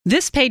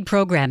This paid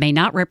program may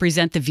not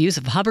represent the views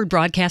of Hubbard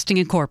Broadcasting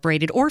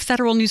Incorporated or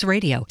Federal News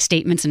Radio.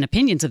 Statements and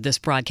opinions of this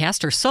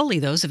broadcast are solely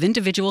those of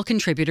individual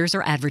contributors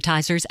or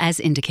advertisers as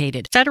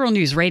indicated. Federal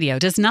News Radio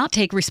does not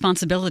take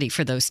responsibility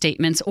for those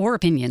statements or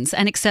opinions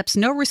and accepts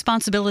no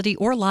responsibility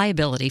or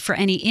liability for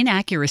any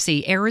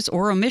inaccuracy, errors,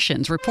 or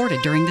omissions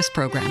reported during this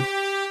program.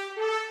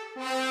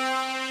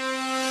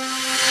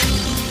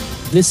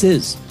 This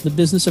is the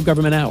Business of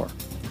Government Hour,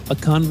 a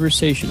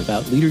conversation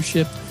about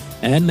leadership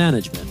and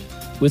management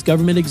with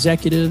government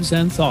executives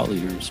and thought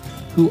leaders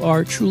who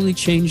are truly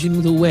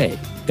changing the way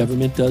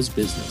government does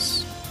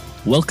business.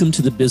 Welcome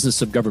to the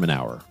Business of Government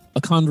Hour,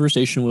 a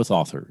conversation with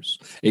authors,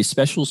 a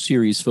special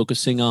series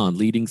focusing on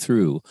leading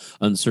through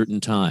uncertain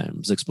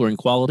times, exploring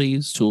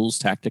qualities, tools,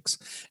 tactics,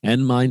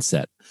 and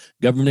mindset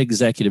government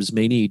executives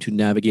may need to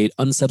navigate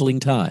unsettling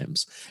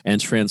times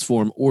and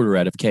transform order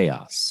out of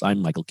chaos. I'm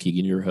Michael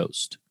Keegan, your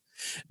host.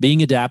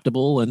 Being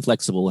adaptable and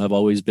flexible have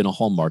always been a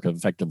hallmark of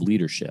effective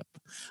leadership.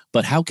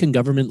 But how can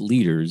government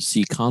leaders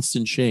see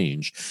constant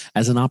change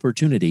as an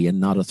opportunity and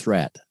not a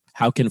threat?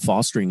 How can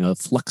fostering a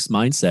FLUX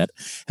mindset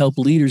help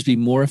leaders be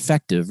more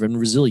effective and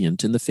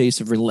resilient in the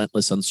face of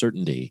relentless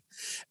uncertainty?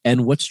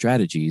 And what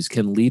strategies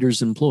can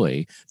leaders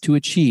employ to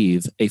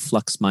achieve a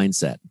FLUX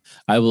mindset?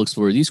 I will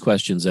explore these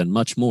questions and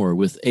much more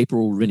with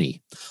April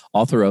Rinne,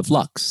 author of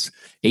FLUX,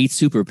 8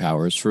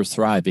 Superpowers for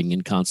Thriving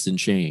in Constant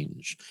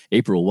Change.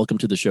 April, welcome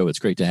to the show. It's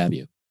great to have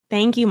you.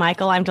 Thank you,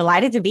 Michael. I'm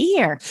delighted to be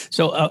here.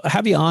 So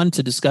have you on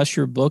to discuss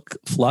your book,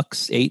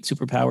 FLUX, 8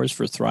 Superpowers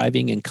for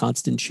Thriving in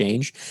Constant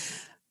Change.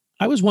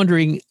 I was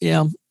wondering,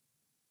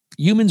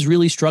 humans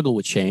really struggle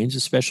with change,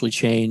 especially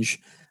change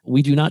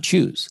we do not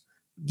choose.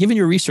 Given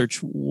your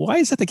research, why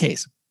is that the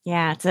case?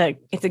 Yeah,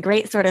 it's a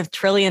great sort of $1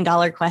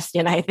 trillion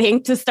question, I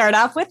think, to start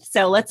off with.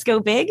 So let's go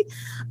big.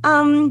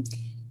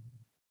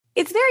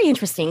 It's very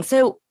interesting.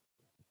 So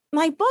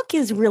my book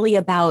is really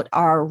about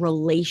our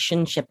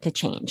relationship to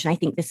change. And I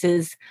think this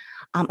is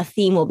a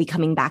theme we'll be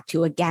coming back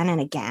to again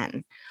and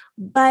again.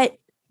 But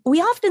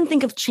we often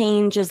think of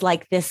change as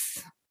like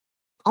this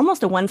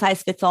almost a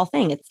one-size-fits-all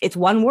thing. It's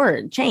one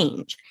word,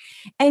 change.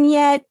 And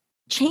yet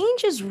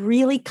change is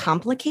really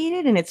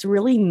complicated and it's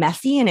really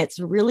messy and it's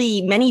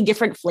really many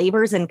different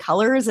flavors and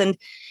colors. And,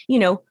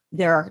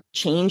 there are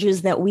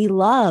changes that we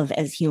love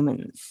as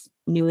humans,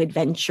 new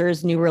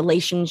adventures, new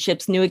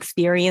relationships, new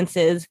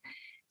experiences.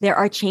 There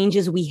are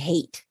changes we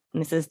hate. And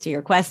this is to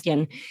your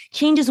question,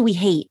 changes we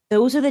hate.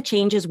 Those are the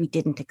changes we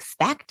didn't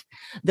expect.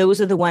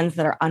 Those are the ones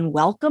that are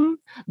unwelcome.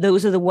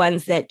 Those are the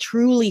ones that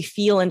truly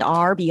feel and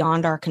are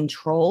beyond our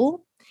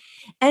control.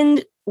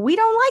 And we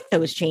don't like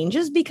those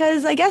changes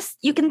because I guess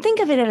you can think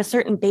of it at a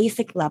certain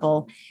basic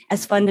level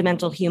as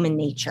fundamental human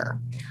nature.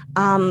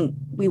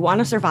 We want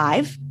to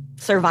survive.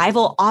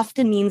 Survival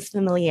often means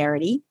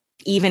familiarity,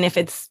 even if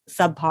it's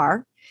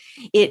subpar.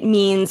 It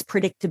means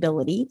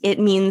predictability. It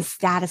means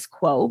status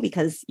quo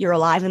because you're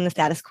alive in the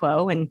status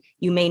quo and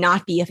you may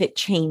not be if it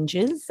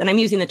changes. And I'm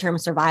using the term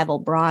survival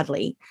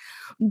broadly.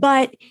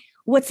 But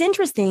what's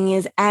interesting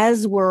is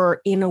as we're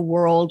in a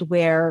world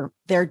where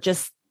there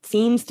just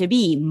seems to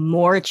be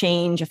more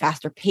change, a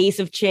faster pace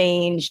of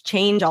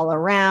change all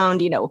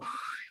around,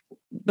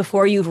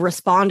 before you've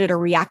responded or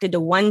reacted to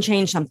one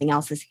change, something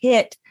else has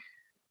hit.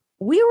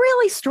 We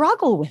really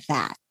struggle with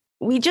that.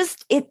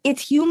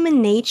 It's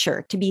human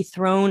nature to be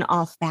thrown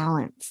off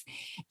balance.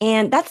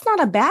 And that's not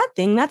a bad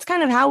thing. That's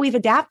kind of how we've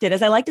adapted.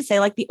 As I like to say,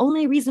 the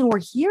only reason we're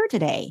here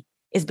today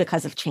is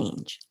because of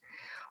change.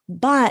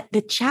 But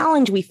the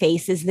challenge we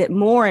face is that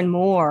more and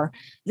more,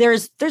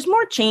 there's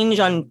more change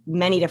on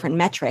many different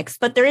metrics,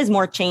 but there is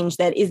more change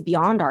that is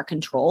beyond our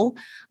control,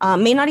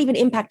 may not even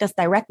impact us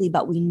directly,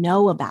 but we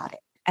know about it.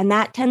 And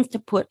that tends to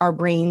put our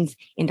brains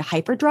into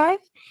hyperdrive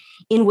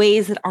in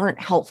ways that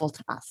aren't helpful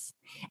to us.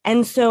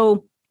 And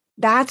so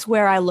that's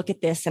where I look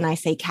at this and I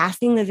say,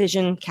 casting the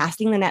vision,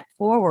 casting the net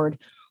forward,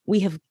 we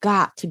have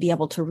got to be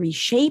able to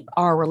reshape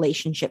our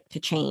relationship to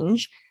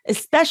change,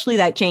 especially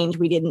that change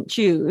we didn't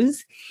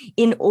choose,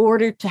 in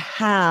order to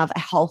have a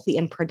healthy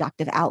and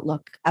productive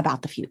outlook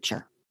about the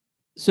future.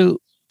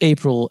 So,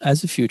 April,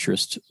 as a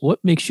futurist, what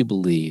makes you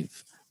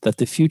believe that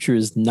the future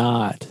is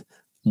not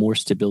more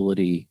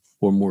stability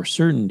or more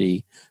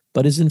certainty,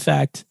 but is in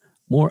fact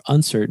more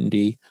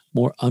uncertainty,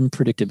 more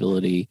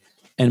unpredictability,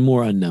 and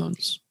more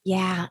unknowns?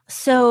 Yeah.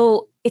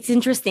 So it's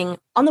interesting.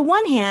 On the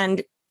one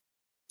hand,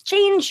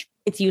 change,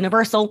 it's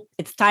universal,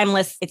 it's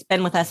timeless, it's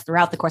been with us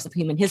throughout the course of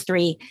human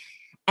history.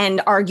 And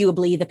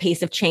arguably, the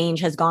pace of change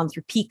has gone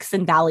through peaks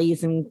and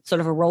valleys and sort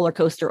of a roller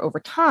coaster over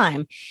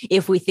time.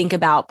 If we think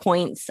about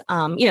points,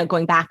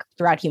 going back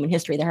throughout human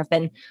history, there have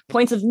been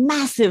points of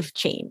massive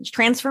change,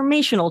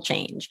 transformational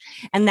change.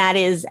 And that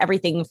is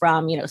everything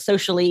from,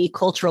 socially,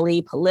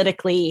 culturally,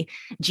 politically,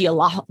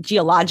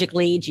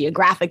 geologically,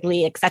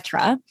 geographically, et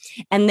cetera.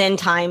 And then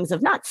times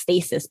of not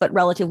stasis, but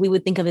relative, we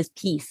would think of as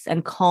peace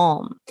and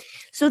calm.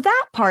 So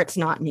that part's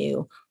not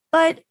new.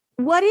 But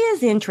what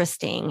is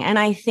interesting, and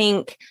I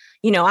think,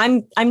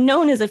 I'm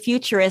known as a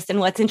futurist, and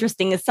what's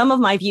interesting is some of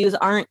my views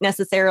aren't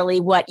necessarily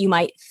what you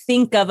might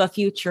think of a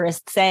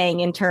futurist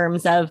saying in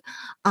terms of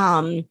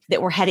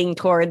that we're heading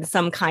towards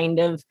some kind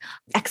of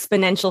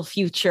exponential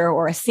future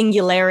or a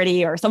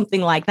singularity or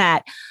something like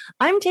that.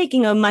 I'm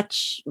taking a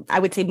much, I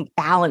would say,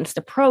 balanced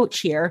approach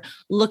here,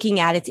 looking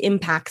at its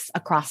impacts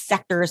across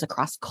sectors,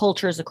 across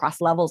cultures,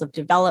 across levels of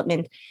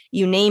development,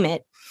 you name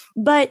it.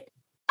 But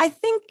I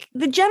think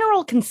the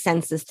general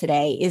consensus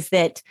today is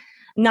that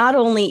not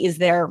only is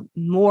there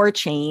more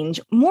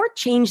change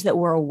that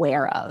we're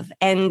aware of,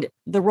 and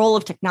the role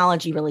of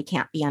technology really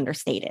can't be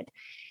understated.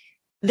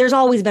 There's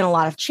always been a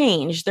lot of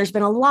change. There's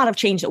been a lot of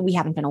change that we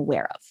haven't been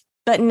aware of.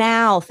 But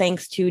now,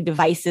 thanks to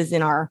devices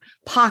in our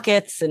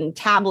pockets and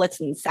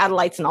tablets and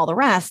satellites and all the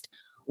rest,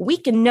 we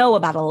can know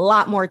about a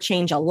lot more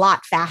change a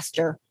lot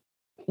faster,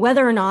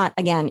 whether or not,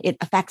 again, it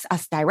affects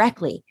us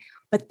directly.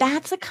 But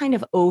that's a kind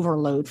of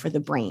overload for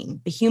the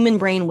brain. The human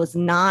brain was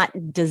not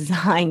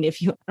designed,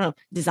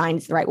 designed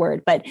is the right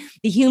word, but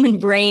the human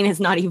brain has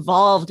not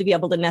evolved to be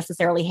able to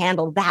necessarily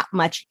handle that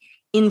much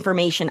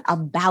information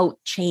about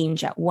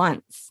change at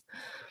once.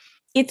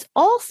 It's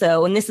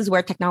also, and this is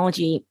where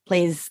technology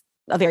plays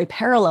a very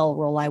parallel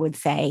role, I would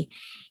say,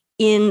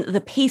 in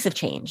the pace of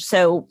change.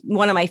 So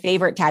one of my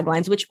favorite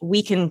taglines, which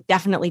we can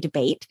definitely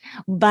debate,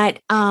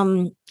 but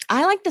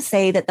I like to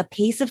say that the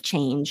pace of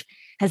change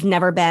has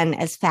never been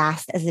as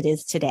fast as it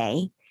is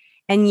today,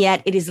 and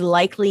yet it is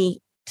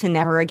likely to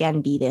never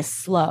again be this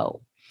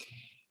slow.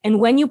 And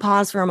when you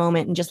pause for a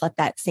moment and just let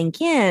that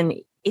sink in,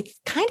 it's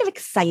kind of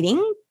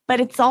exciting, but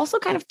it's also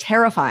kind of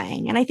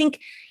terrifying. And I think,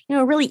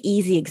 a really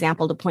easy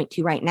example to point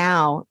to right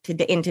now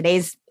in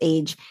today's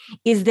age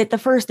is that the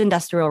first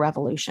industrial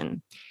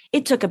revolution,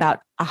 it took about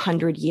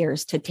 100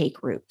 years to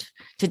take root,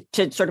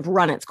 to sort of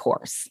run its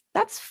course.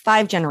 That's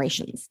 5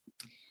 generations.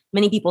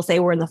 Many people say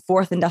we're in the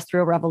 4th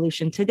industrial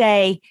revolution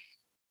today.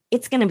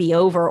 It's going to be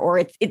over,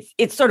 or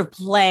it's sort of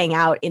playing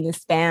out in the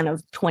span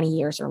of 20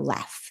 years or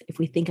less, if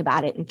we think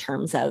about it in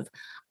terms of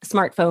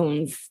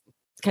smartphones,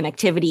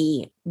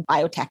 connectivity,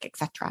 biotech, et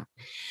cetera.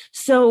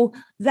 So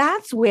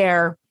that's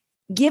where,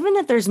 given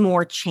that there's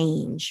more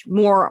change,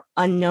 more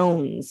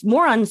unknowns,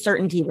 more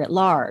uncertainty writ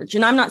large,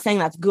 and I'm not saying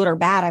that's good or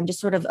bad, I'm just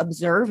sort of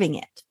observing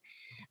it,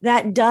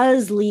 that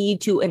does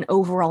lead to an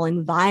overall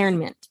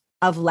environment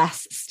of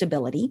less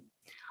stability,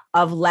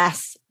 of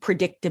less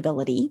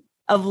predictability,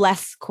 of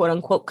less quote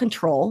unquote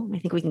control. I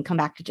think we can come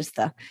back to just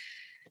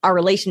our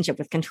relationship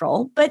with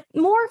control, but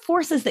more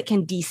forces that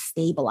can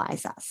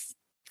destabilize us.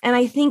 And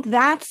I think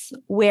that's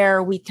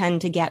where we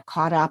tend to get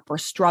caught up or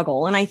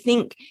struggle. And I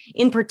think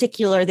in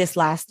particular, this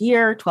last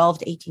year, 12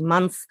 to 18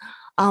 months,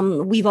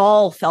 we've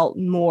all felt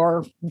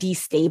more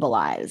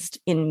destabilized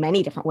in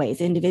many different ways,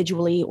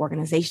 individually,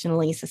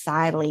 organizationally,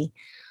 societally.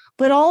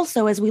 But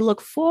also, as we look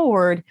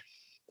forward,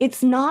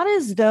 it's not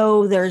as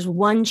though there's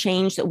one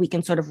change that we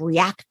can sort of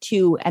react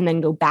to and then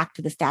go back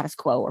to the status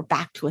quo or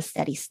back to a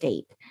steady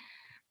state.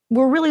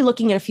 We're really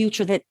looking at a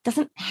future that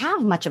doesn't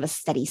have much of a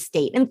steady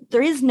state. And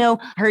there is I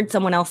heard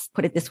someone else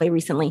put it this way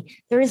recently,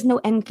 there is no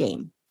end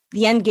game.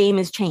 The end game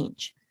is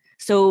change.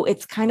 So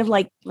it's kind of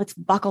like, let's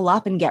buckle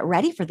up and get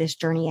ready for this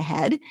journey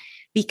ahead,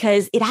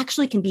 because it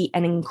actually can be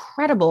an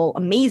incredible,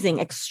 amazing,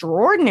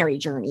 extraordinary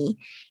journey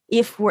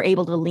if we're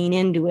able to lean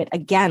into it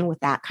again with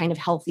that kind of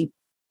healthy,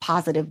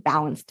 positive,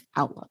 balanced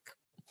outlook.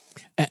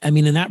 I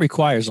mean, and that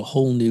requires a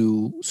whole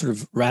new sort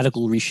of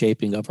radical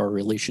reshaping of our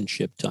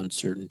relationship to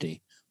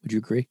uncertainty. Would you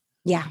agree?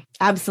 Yeah,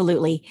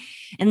 absolutely.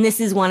 And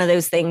this is one of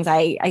those things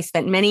I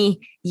spent many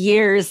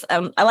years.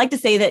 I like to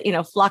say that,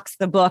 FLUX,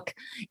 the book,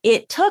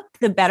 it took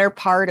the better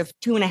part of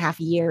 2.5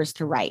 years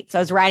to write. So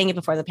I was writing it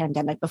before the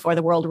pandemic, before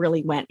the world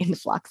really went into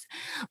flux,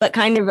 but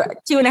kind of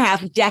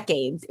 2.5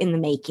 decades in the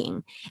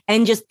making,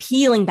 and just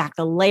peeling back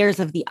the layers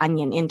of the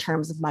onion in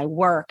terms of my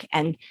work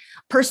and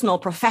personal,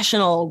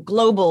 professional,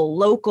 global,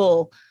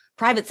 local,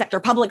 private sector,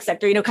 public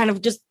sector, kind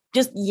of just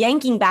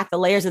yanking back the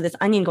layers of this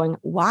onion, going,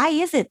 why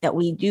is it that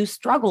we do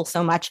struggle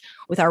so much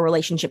with our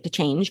relationship to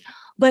change?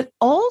 But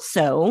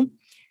also,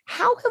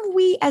 how have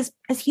we as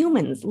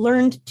humans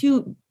learned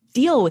to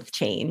deal with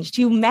change,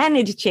 to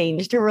manage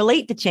change, to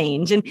relate to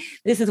change? And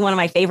this is one of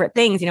my favorite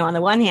things. On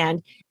the one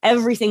hand,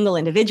 every single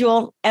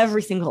individual,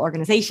 every single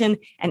organization,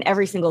 and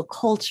every single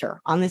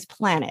culture on this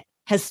planet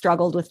has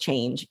struggled with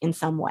change in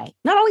some way.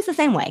 Not always the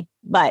same way,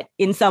 but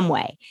in some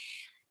way.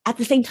 At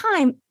the same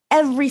time,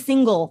 every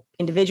single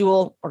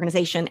individual,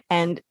 organization,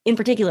 and in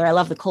particular, I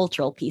love the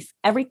cultural piece.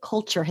 Every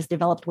culture has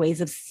developed ways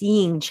of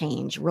seeing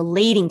change,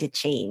 relating to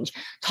change,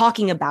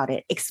 talking about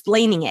it,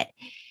 explaining it.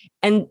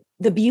 And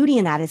the beauty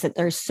in that is that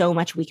there's so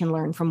much we can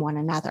learn from one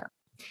another.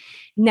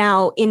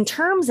 Now, in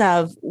terms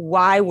of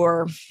why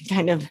we're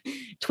kind of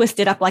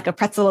twisted up like a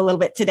pretzel a little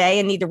bit today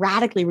and need to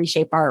radically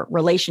reshape our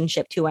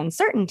relationship to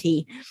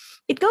uncertainty,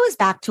 it goes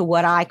back to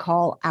what I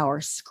call our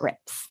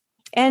scripts.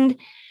 And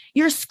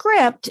your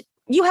script,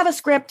 you have a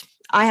script,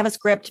 I have a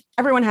script,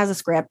 everyone has a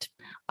script.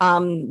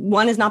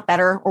 One is not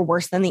better or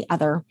worse than the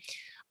other.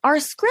 Our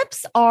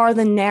scripts are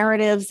the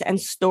narratives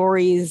and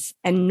stories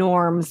and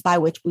norms by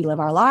which we live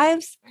our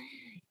lives.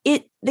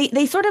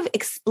 they sort of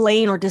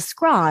explain or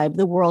describe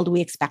the world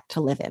we expect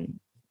to live in.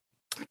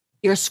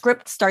 Your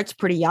script starts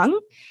pretty young.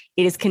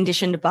 It is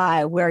conditioned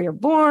by where you're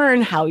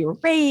born, how you're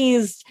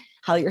raised,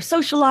 how you're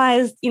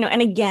socialized,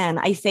 and again,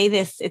 I say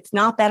this, it's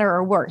not better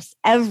or worse.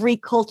 Every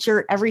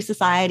culture, every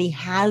society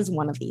has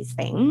one of these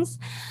things.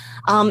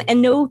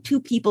 And no two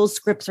people's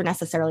scripts are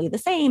necessarily the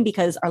same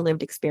because our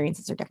lived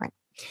experiences are different.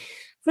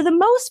 For the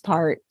most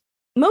part,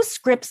 most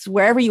scripts,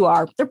 wherever you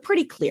are, they're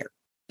pretty clear.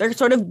 They're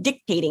sort of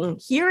dictating,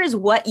 here is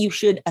what you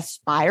should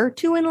aspire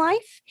to in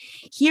life.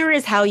 Here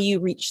is how you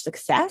reach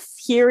success.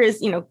 Here is,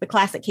 the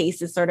classic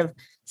case is sort of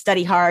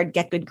study hard,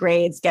 get good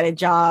grades, get a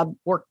job,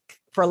 work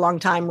for a long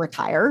time,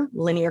 retire.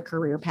 Linear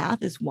career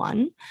path is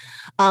one.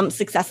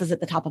 Success is at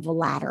the top of a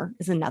ladder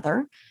is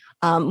another.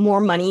 More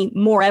money,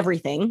 more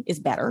everything is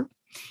better.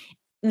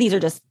 These are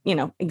just,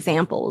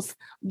 examples.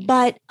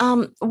 But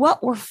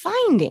what we're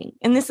finding,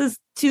 and this is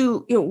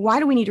why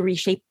do we need to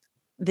reshape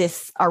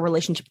our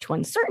relationship to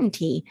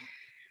uncertainty?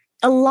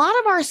 A lot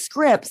of our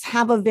scripts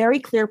have a very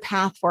clear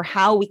path for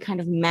how we kind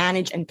of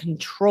manage and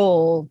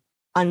control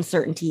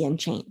uncertainty and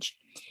change.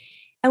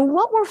 And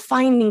what we're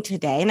finding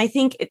today, and I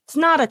think it's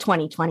not a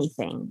 2020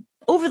 thing,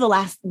 over the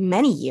last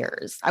many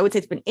years, I would say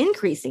it's been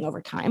increasing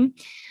over time,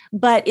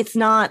 but it's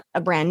not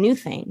a brand new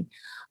thing.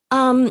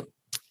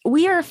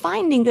 We are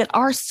finding that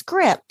our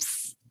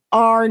scripts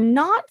are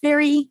not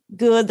very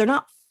good. They're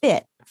not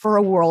fit for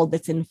a world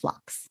that's in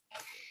flux.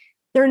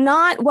 They're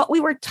not what we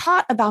were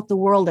taught about the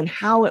world and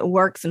how it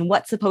works and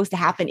what's supposed to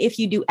happen. If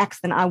you do X,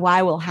 then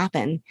Y will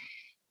happen.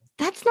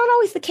 That's not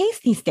always the case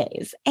these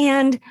days.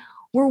 And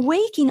we're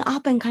waking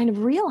up and kind of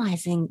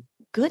realizing,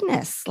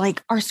 goodness,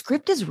 like our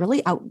script is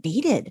really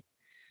outdated.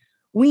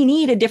 We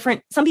need a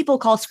different, some people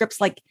call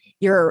scripts like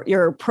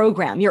your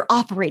program, your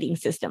operating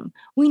system.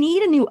 We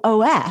need a new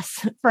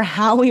OS for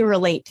how we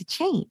relate to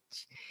change.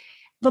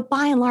 But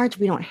by and large,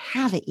 we don't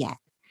have it yet.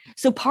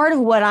 So part of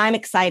what I'm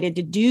excited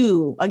to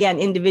do, again,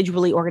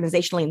 individually,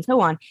 organizationally, and so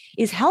on,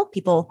 is help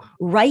people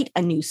write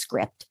a new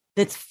script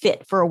that's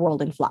fit for a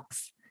world in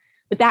flux.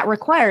 But that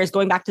requires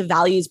going back to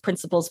values,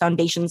 principles,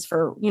 foundations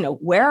for,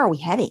 where are we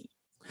heading?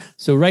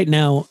 So right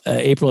now,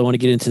 April, I want to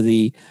get into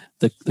the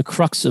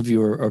crux of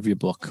your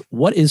book.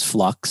 What is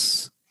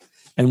flux?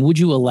 And would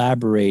you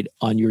elaborate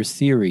on your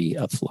theory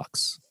of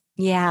flux?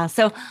 Yeah.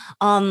 So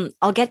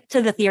I'll get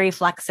to the theory of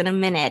flux in a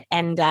minute.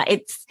 And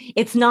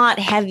it's not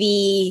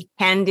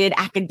heavy-handed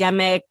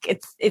academic.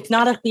 It's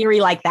not a theory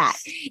like that.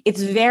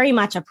 It's very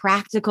much a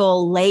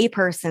practical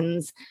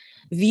layperson's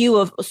view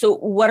of, so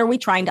what are we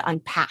trying to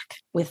unpack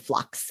with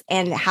flux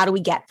and how do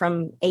we get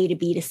from A to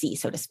B to C,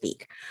 so to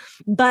speak?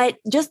 But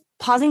just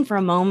pausing for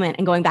a moment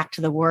and going back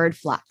to the word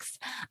flux.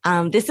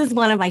 This is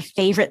one of my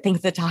favorite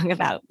things to talk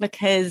about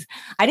because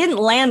I didn't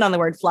land on the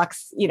word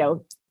flux,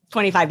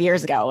 25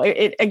 years ago.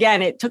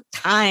 It took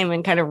time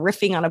and kind of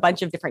riffing on a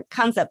bunch of different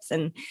concepts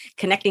and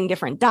connecting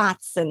different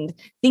dots and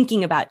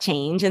thinking about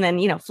change. And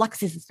then,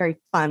 flux is this very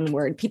fun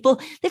word. People,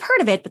 they've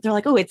heard of it, but they're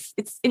like, oh, it's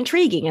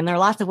intriguing. And there are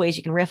lots of ways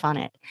you can riff on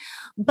it.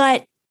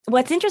 But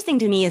what's interesting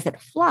to me is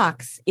that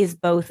flux is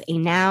both a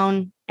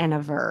noun and a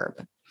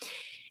verb.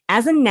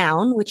 As a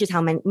noun, which is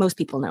how most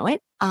people know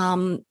it,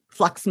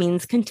 flux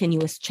means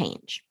continuous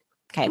change.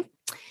 Okay.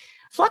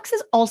 Flux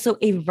is also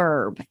a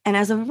verb. And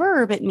as a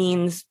verb, it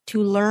means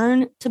to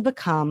learn to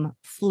become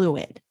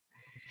fluid.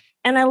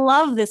 And I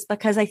love this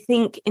because I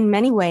think in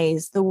many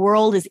ways, the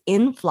world is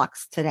in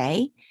flux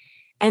today,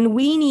 and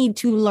we need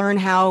to learn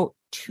how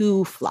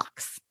to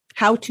flux,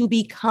 how to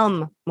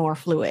become more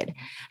fluid,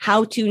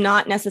 how to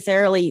not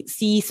necessarily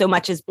see so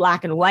much as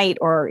black and white,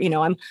 or,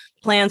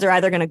 plans are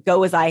either going to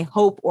go as I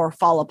hope or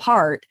fall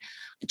apart.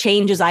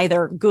 Change is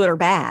either good or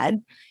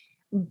bad.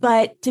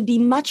 But to be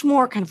much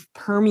more kind of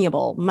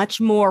permeable, much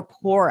more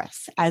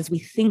porous as we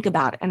think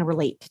about and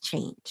relate to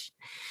change.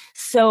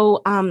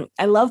 So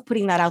I love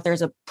putting that out there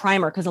as a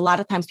primer because a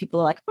lot of times people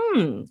are like,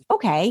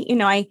 okay,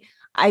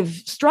 I've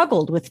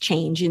struggled with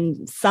change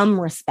in some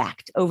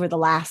respect over the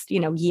last,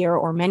 year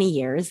or many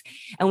years.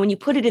 And when you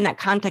put it in that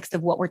context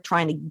of what we're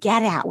trying to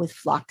get at with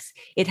flux,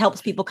 it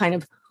helps people kind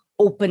of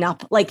open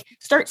up, like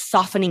start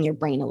softening your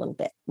brain a little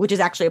bit, which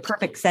is actually a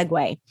perfect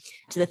segue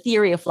to the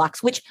theory of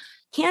flux, which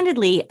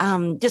candidly,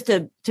 just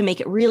to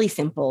make it really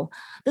simple,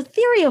 the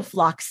theory of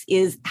flux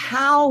is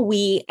how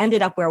we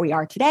ended up where we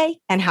are today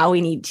and how we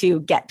need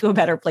to get to a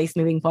better place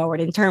moving forward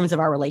in terms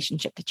of our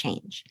relationship to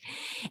change.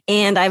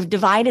 And I've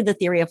divided the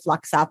theory of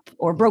flux up,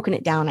 or broken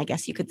it down, I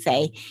guess you could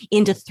say,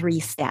 into 3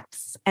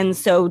 steps. And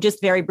so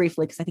just very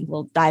briefly, because I think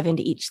we'll dive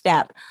into each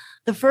step,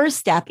 the first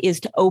step is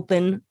to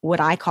open what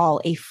I call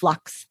a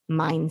flux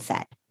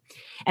mindset.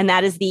 And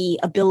that is the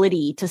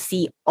ability to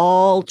see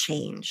all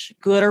change,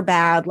 good or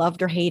bad,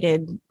 loved or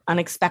hated,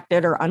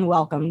 unexpected or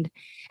unwelcomed,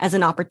 as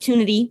an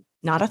opportunity,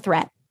 not a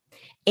threat,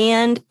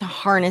 and to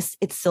harness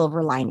its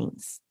silver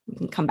linings. We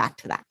can come back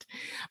to that.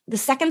 The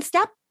second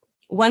step,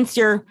 once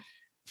your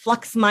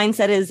flux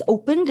mindset is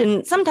opened,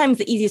 and sometimes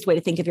the easiest way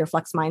to think of your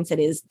flux mindset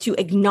is to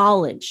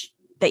acknowledge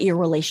that your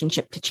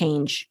relationship to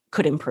change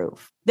could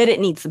improve, that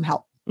it needs some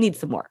help, needs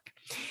some work.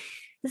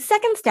 The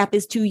second step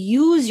is to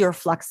use your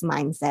FLUX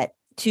mindset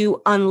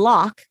to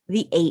unlock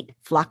the 8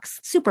 FLUX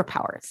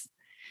superpowers.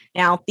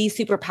 Now, these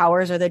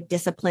superpowers are the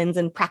disciplines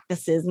and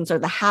practices and sort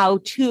of the how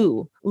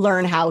to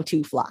learn how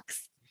to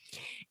FLUX.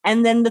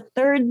 And then the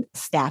third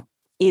step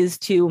is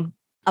to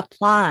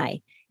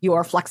apply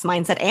your FLUX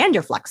mindset and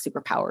your FLUX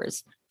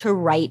superpowers to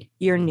write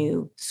your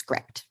new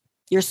script,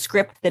 your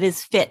script that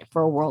is fit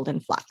for a world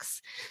in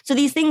flux. So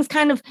these things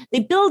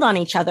they build on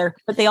each other,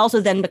 but they also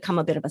then become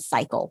a bit of a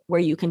cycle where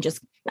you can just,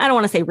 I don't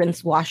want to say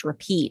rinse, wash,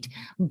 repeat,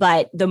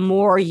 but the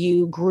more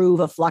you groove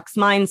a FLUX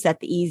mindset,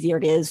 the easier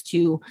it is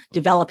to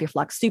develop your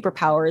FLUX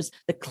superpowers,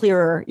 the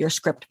clearer your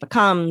script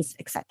becomes,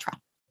 etc.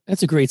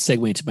 That's a great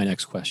segue to my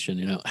next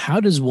question. How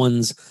does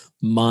one's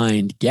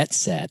mind get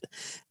set?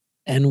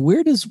 And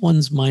where does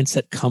one's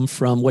mindset come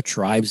from? What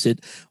drives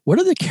it? What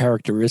are the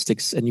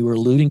characteristics, and you were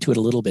alluding to it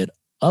a little bit,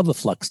 of a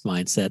FLUX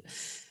mindset?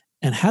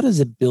 And how does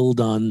it build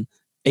on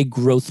a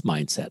growth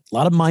mindset? A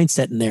lot of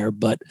mindset in there,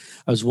 but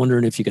I was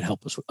wondering if you could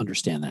help us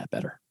understand that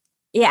better.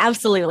 Yeah,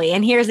 absolutely.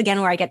 And here's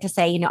again where I get to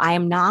say, I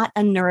am not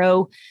a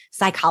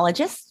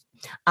neuropsychologist.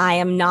 I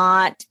am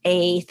not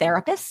a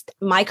therapist.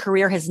 My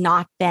career has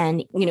not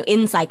been,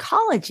 in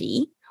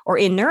psychology or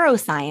in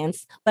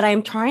neuroscience, but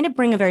I'm trying to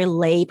bring a very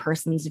lay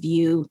person's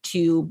view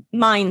to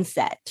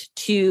mindset,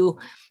 to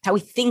how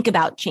we think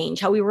about change,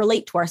 how we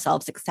relate to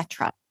ourselves,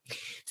 etc.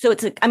 So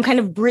I'm kind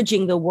of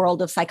bridging the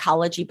world of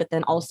psychology, but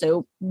then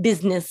also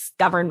business,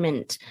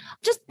 government,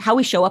 just how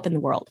we show up in the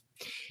world.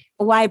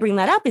 Why I bring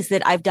that up is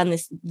that I've done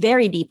this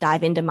very deep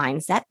dive into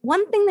mindset.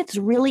 One thing that's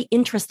really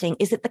interesting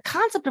is that the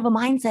concept of a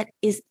mindset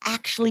is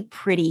actually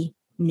pretty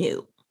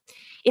new.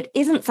 It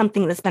isn't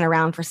something that's been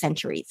around for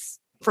centuries.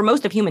 For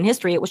most of human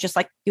history, it was just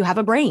like you have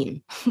a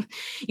brain.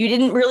 You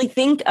didn't really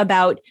think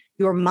about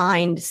your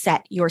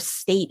mindset, your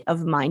state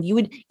of mind. You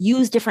would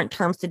use different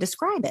terms to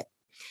describe it.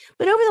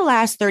 But over the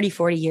last 30,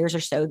 40 years or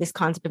so, this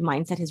concept of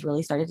mindset has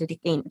really started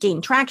to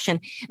gain traction.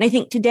 And I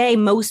think today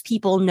most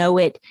people know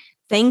it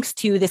thanks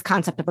to this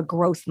concept of a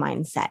growth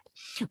mindset,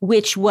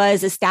 which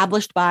was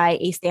established by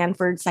a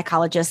Stanford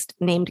psychologist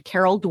named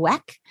Carol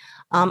Dweck.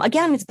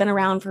 Again, it's been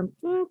around for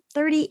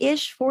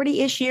 30-ish,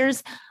 40-ish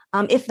years,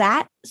 if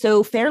that,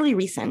 so fairly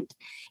recent.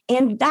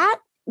 And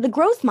the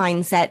growth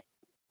mindset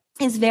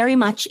is very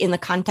much in the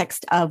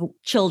context of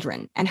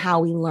children and how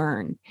we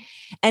learn.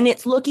 And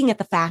it's looking at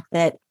the fact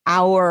that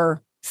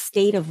our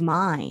state of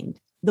mind,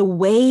 the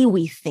way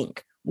we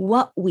think,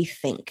 what we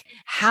think,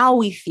 how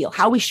we feel,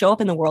 how we show up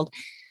in the world,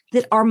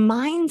 that our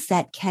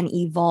mindset can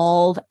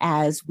evolve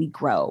as we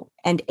grow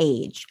and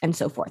age and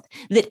so forth,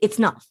 that it's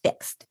not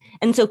fixed.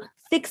 And so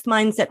fixed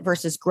mindset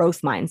versus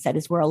growth mindset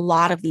is where a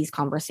lot of these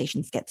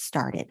conversations get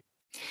started.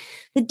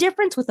 The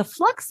difference with the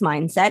FLUX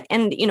mindset,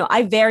 and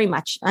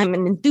I'm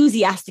an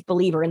enthusiastic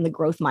believer in the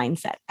growth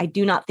mindset. I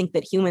do not think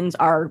that humans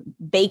are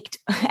baked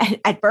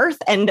at birth,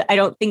 and I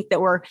don't think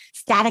that we're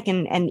static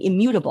and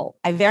immutable.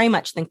 I very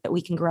much think that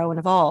we can grow and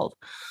evolve.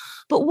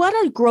 But what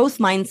a growth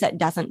mindset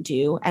doesn't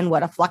do, and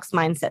what a FLUX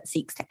mindset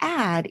seeks to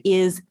add,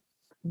 is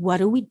what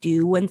do we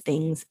do when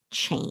things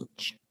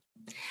change?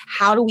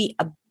 How do we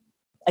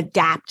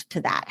adapt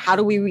to that? How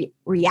do we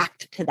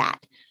react to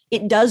that?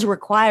 It does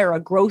require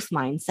a growth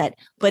mindset,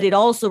 but it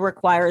also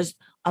requires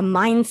a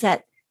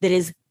mindset that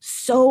is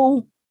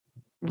so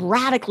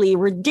radically,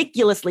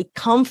 ridiculously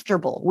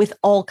comfortable with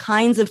all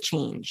kinds of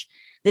change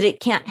that it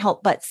can't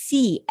help but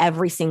see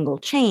every single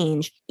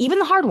change, even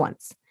the hard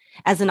ones,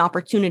 as an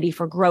opportunity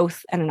for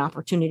growth and an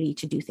opportunity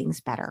to do things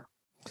better.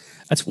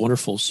 That's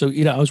wonderful. So,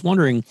 I was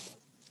wondering,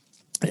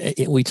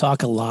 we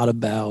talk a lot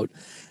about,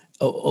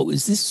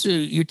 is this,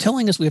 you're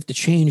telling us we have to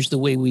change the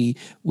way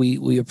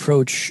we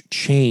approach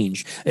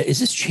change. Is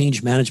this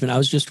change management? I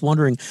was just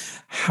wondering,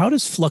 how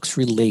does FLUX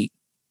relate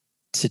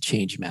to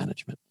change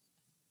management?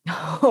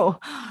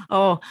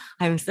 Oh,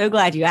 I'm so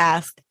glad you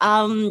asked.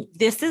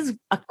 This is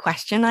a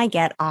question I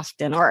get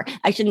often, or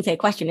I shouldn't say a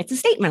question, it's a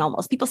statement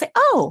almost. People say,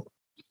 oh,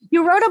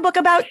 you wrote a book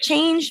about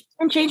change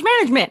and change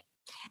management.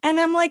 And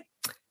I'm like,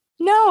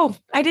 no,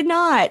 I did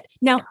not.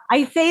 Now,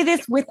 I say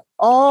this with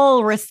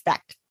all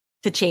respect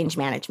to change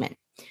management.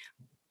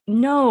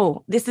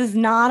 No, this is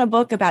not a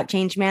book about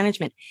change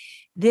management.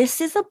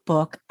 This is a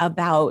book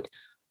about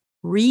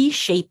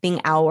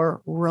reshaping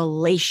our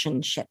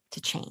relationship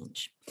to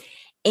change.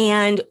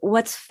 And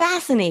what's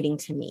fascinating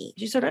to me,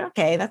 you sort of,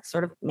 okay, that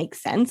sort of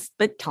makes sense,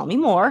 but tell me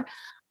more.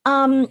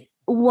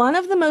 One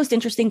of the most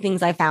interesting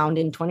things I found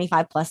in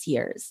 25 plus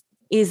years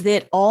is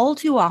that all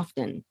too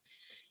often,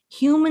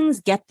 humans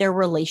get their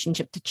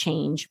relationship to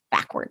change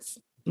backwards.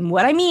 And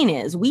what I mean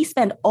is we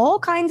spend all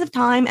kinds of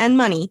time and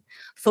money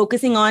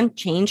focusing on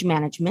change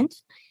management,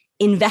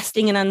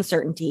 investing in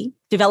uncertainty,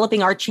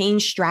 developing our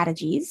change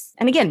strategies.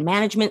 And again,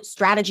 management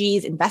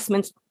strategies,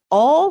 investments,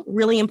 all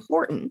really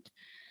important.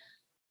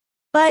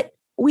 But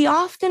we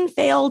often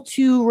fail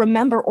to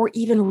remember or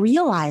even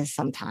realize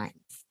sometimes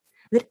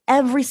that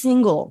every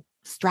single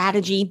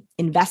strategy,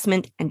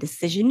 investment, and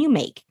decision you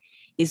make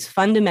is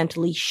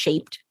fundamentally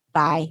shaped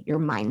by your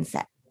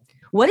mindset.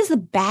 What is the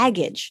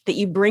baggage that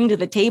you bring to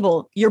the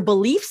table? Your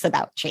beliefs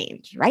about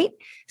change, right?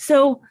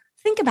 So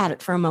think about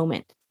it for a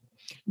moment.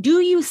 Do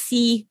you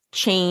see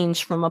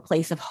change from a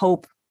place of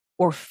hope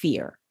or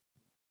fear?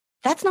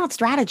 That's not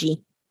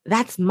strategy.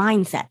 That's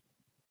mindset.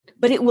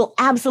 But it will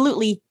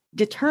absolutely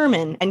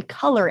determine and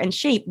color and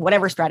shape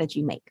whatever strategy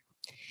you make.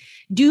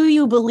 Do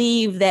you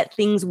believe that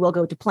things will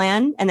go to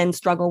plan and then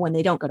struggle when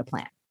they don't go to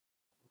plan?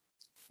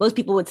 Most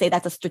people would say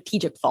that's a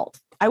strategic fault.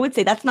 I would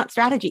say that's not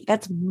strategy.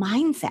 That's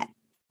mindset,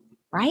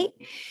 right?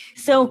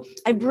 So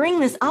I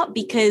bring this up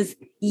because,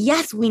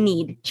 yes, we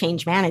need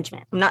change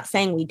management. I'm not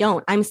saying we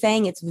don't. I'm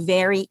saying it's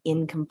very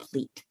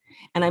incomplete.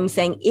 And I'm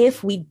saying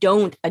if we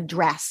don't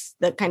address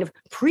the kind of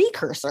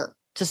precursor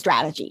to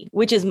strategy,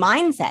 which is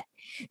mindset,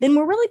 then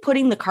we're really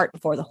putting the cart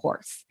before the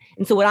horse.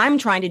 And so what I'm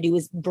trying to do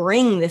is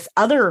bring this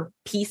other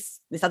piece,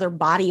 this other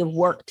body of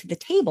work to the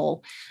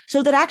table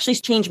so that actually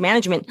change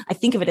management, I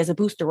think of it as a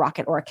booster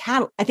rocket or a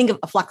catalyst. I think of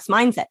a FLUX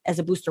mindset as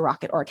a booster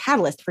rocket or a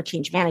catalyst for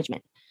change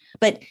management.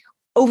 But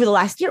over the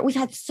last year, we've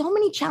had so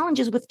many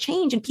challenges with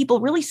change and people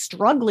really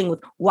struggling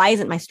with why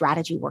isn't my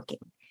strategy working?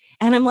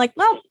 And I'm like,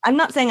 well, I'm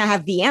not saying I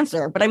have the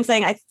answer, but I'm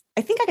saying I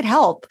think I could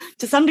help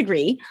to some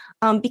degree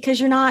because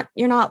you're not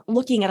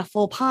looking at a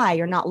full pie.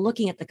 You're not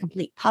looking at the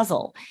complete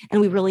puzzle.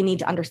 And we really need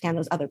to understand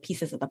those other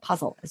pieces of the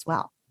puzzle as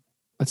well.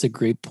 That's a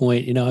great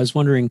point. I was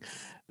wondering,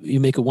 you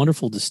make a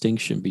wonderful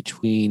distinction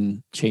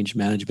between change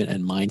management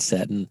and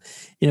mindset. And,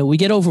 we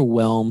get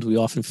overwhelmed. We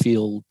often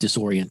feel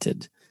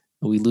disoriented.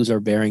 We lose our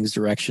bearings,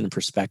 direction, and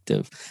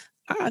perspective.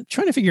 I'm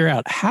trying to figure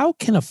out how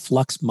can a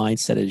FLUX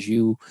mindset, as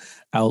you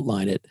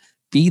outline it,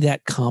 be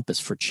that compass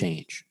for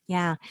change?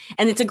 Yeah.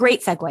 And it's a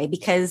great segue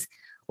because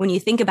when you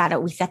think about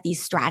it, we set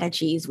these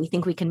strategies. We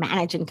think we can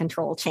manage and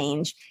control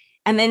change.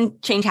 And then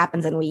change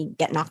happens and we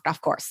get knocked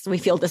off course. We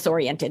feel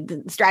disoriented.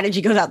 The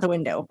strategy goes out the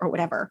window or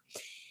whatever.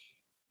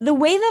 The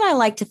way that I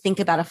like to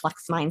think about a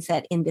FLUX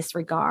mindset in this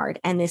regard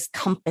and this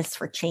compass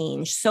for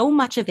change, so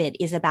much of it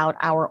is about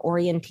our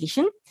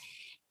orientation.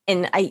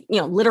 And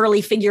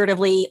literally,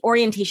 figuratively,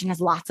 orientation has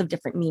lots of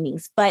different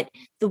meanings. But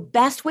the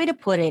best way to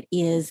put it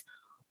is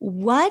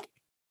what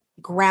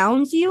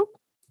grounds you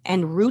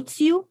and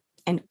roots you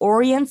and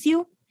orients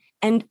you,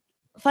 and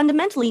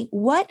fundamentally,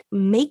 what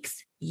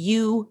makes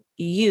you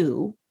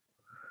you,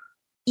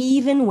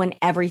 even when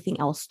everything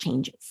else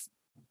changes.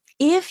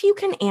 If you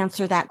can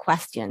answer that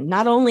question,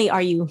 not only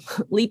are you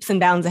leaps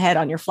and bounds ahead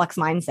on your FLUX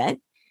mindset,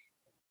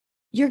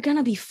 you're going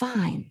to be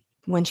fine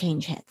when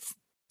change hits.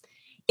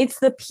 It's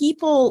the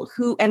people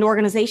who and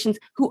organizations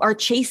who are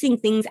chasing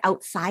things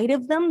outside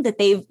of them that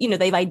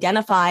they've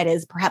identified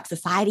as perhaps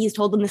society has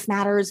told them this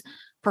matters,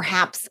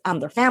 perhaps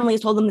their family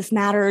has told them this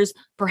matters,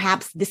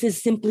 perhaps this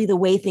is simply the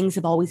way things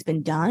have always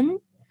been done.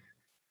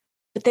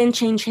 But then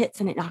change hits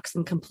and it knocks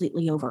them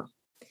completely over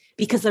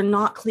because they're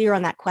not clear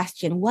on that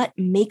question. What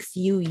makes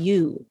you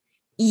you,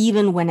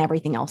 even when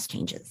everything else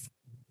changes?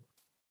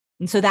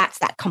 And so that's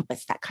that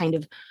compass, that kind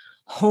of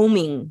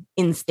homing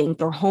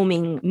instinct or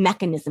homing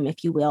mechanism,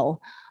 if you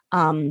will,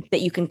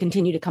 that you can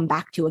continue to come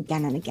back to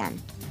again and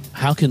again.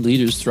 How can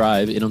leaders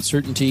thrive in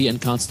uncertainty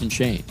and constant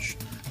change?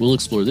 We'll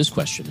explore this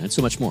question and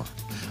so much more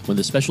when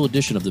the special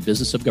edition of the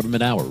Business of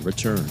Government Hour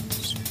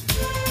returns.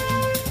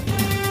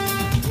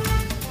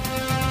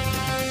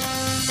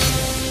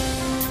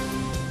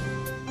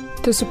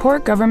 To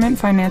support government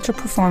financial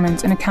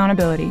performance and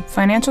accountability,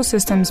 financial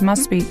systems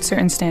must meet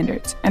certain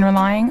standards, and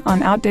relying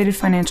on outdated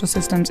financial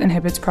systems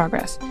inhibits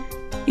progress.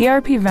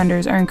 ERP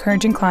vendors are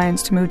encouraging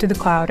clients to move to the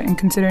cloud and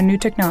consider new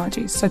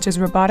technologies such as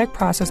robotic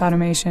process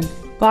automation,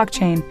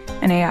 blockchain,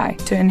 and AI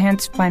to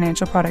enhance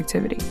financial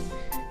productivity.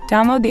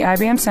 Download the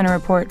IBM Center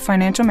Report,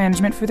 Financial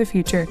Management for the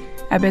Future,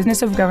 at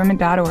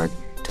businessofgovernment.org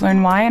to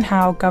learn why and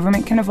how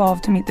government can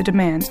evolve to meet the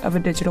demands of a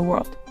digital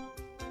world.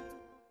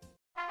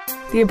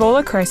 The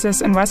Ebola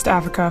crisis in West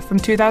Africa from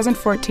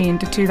 2014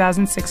 to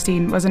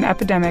 2016 was an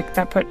epidemic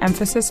that put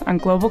emphasis on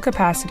global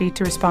capacity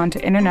to respond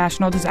to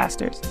international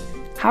disasters.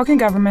 How can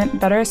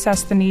government better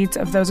assess the needs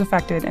of those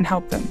affected and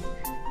help them?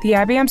 The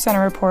IBM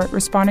Center Report,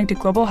 Responding to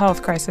Global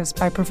Health Crisis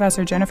by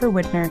Professor Jennifer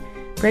Whitner,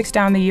 breaks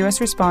down the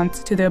U.S.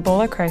 response to the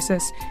Ebola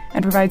crisis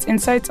and provides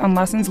insights on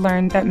lessons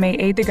learned that may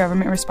aid the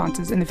government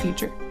responses in the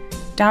future.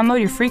 Download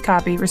your free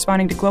copy,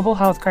 Responding to Global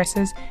Health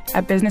Crisis,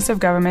 at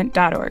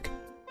businessofgovernment.org.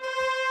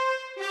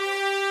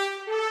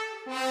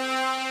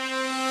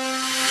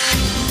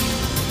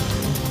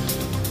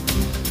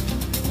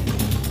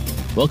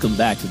 Welcome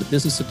back to the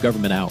Business of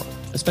Government Hour,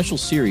 a special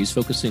series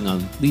focusing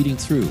on leading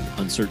through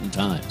uncertain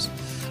times.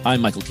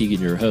 I'm Michael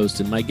Keegan, your host,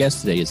 and my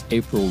guest today is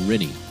April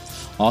Rinne,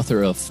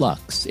 author of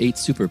FLUX, 8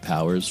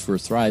 Superpowers for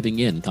Thriving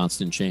in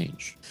Constant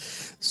Change.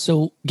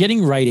 So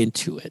getting right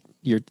into it,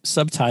 your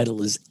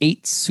subtitle is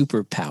 8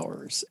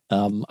 Superpowers.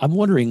 I'm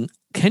wondering,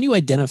 can you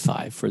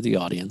identify for the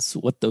audience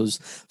what those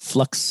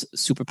FLUX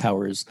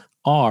superpowers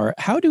are?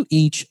 How do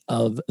each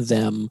of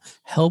them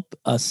help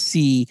us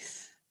see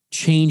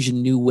change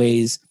in new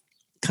ways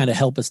kind of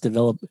help us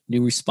develop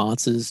new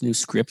responses, new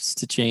scripts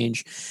to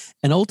change,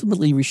 and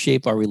ultimately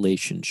reshape our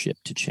relationship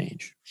to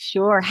change?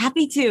 Sure.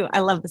 Happy to. I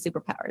love the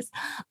superpowers.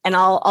 And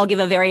I'll give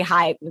a very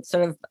high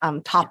sort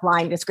of top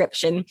line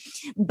description.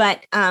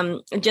 But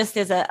just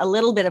as a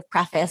little bit of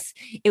preface,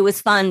 it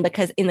was fun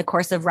because in the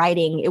course of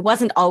writing, it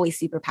wasn't always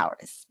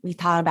superpowers. We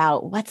thought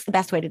about what's the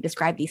best way to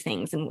describe these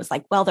things. And it was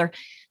like, well, they're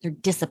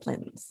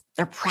disciplines,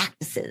 they're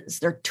practices,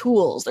 they're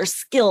tools, they're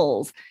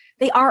skills.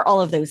 They are all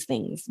of those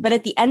things. But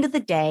at the end of the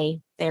day,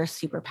 they're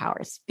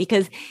superpowers.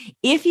 Because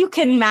if you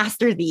can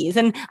master these,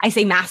 and I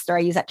say master,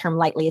 I use that term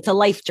lightly, it's a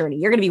life journey.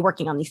 You're going to be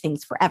working on these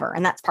things forever.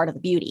 And that's part of the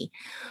beauty.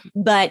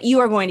 But you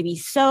are going to be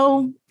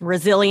so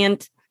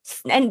resilient.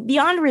 And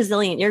beyond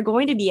resilient, you're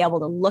going to be able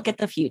to look at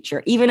the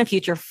future, even a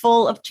future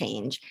full of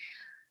change,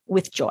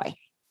 with joy,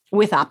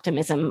 with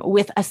optimism,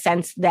 with a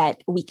sense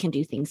that we can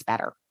do things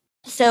better.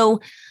 So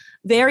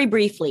very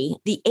briefly,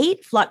 the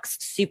 8 FLUX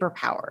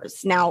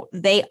superpowers. Now,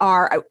 they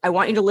are, I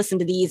want you to listen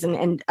to these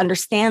and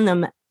understand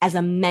them as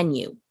a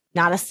menu,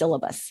 not a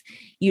syllabus.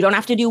 You don't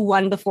have to do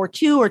 1 before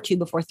 2 or 2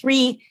 before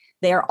 3.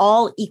 They are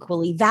all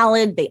equally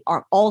valid. They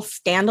are all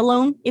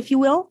standalone, if you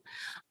will.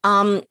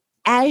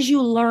 As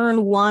you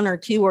learn 1 or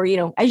 2,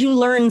 or, as you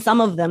learn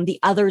some of them, the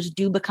others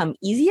do become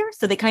easier.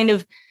 So they kind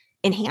of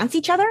enhance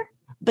each other,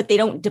 but they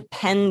don't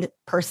depend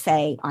per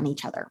se on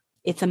each other.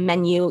 It's a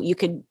menu. You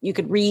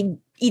could read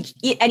each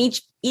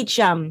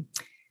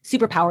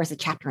superpower is a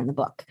chapter in the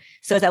book.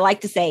 So as I like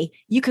to say,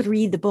 you could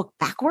read the book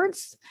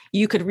backwards.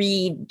 You could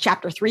read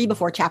chapter 3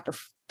 before chapter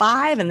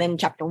 5 and then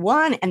chapter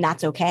 1, and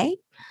that's okay.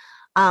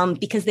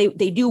 Because they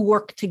do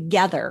work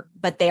together,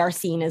 but they are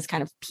seen as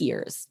kind of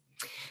peers.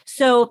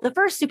 So the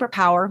first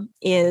superpower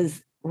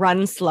is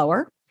run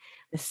slower.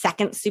 The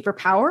second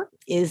superpower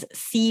is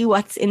see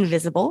what's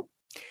invisible.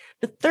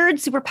 The third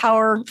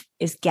superpower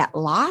is get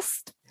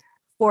lost.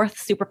 Fourth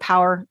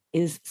superpower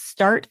is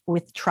start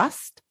with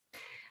trust.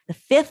 The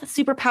fifth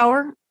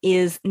superpower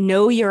is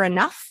know you're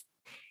enough.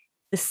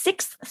 The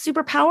sixth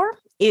superpower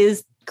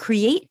is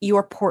create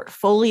your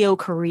portfolio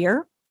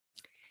career.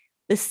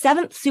 The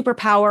seventh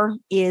superpower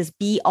is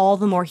be all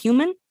the more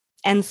human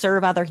and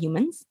serve other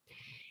humans.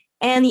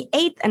 And the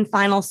eighth and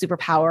final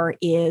superpower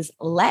is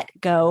let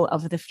go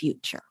of the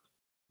future.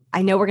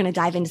 I know we're going to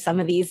dive into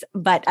some of these,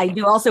 but I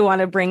do also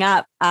want to bring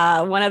up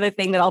one other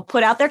thing that I'll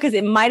put out there because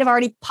it might have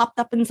already popped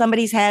up in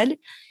somebody's head.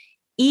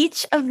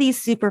 Each of these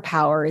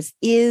superpowers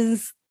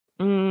is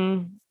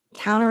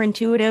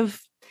counterintuitive,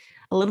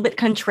 a little bit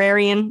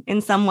contrarian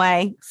in some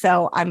way.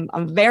 So I'm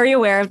very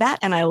aware of that,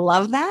 and I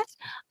love that.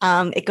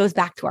 It goes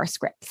back to our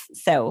scripts.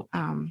 So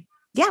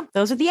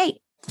those are the 8.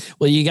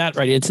 Well, you got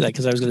right into that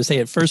because I was going to say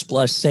at first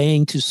blush,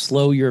 saying to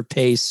slow your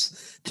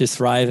pace to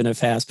thrive in a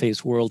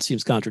fast-paced world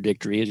seems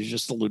contradictory, as you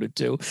just alluded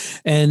to.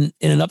 And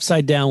in an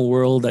upside-down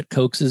world that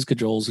coaxes,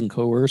 cajoles, and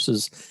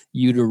coerces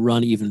you to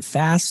run even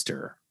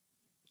faster,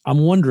 I'm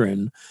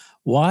wondering,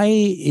 why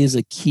is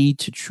a key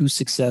to true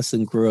success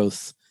and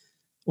growth?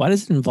 Why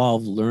does it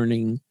involve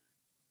learning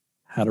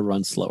how to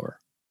run slower?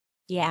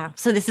 Yeah.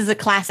 So this is a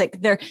classic.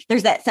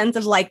 There's that sense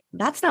of like,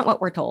 that's not what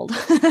we're told.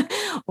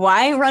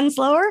 Why run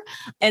slower?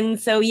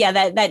 And so,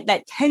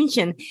 that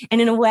tension.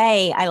 And in a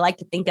way, I like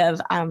to think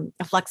of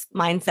a flux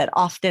mindset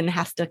often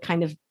has to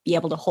kind of be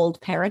able to hold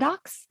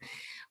paradox,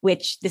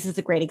 which this is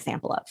a great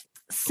example of.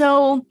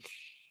 So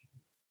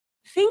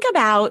think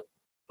about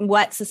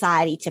what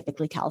society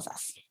typically tells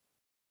us.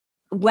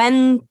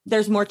 When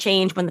there's more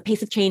change, when the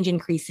pace of change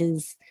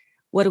increases,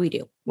 what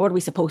do? What are we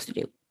supposed to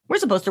do? We're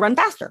supposed to run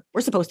faster. We're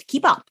supposed to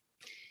keep up.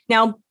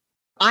 Now,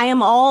 I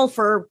am all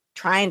for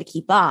trying to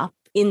keep up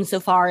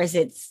insofar as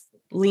it's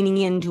leaning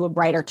into a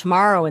brighter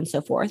tomorrow and so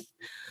forth.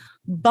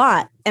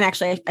 But, and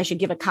actually, I should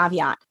give a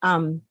caveat.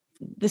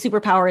 The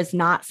superpower is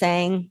not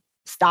saying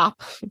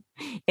stop.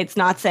 It's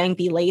not saying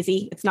be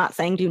lazy. It's not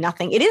saying do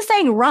nothing. It is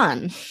saying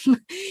run.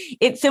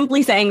 It's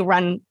simply saying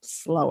run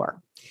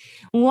slower.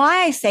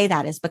 Why I say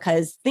that is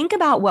because think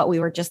about what we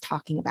were just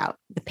talking about.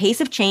 The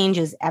pace of change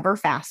is ever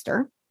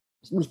faster,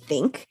 we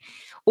think,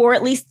 or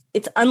at least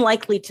it's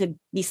unlikely to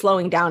be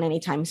slowing down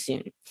anytime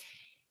soon.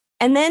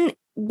 And then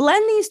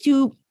blend these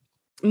two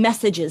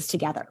messages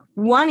together.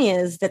 One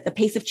is that the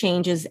pace of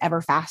change is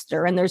ever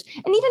faster. And even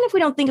if we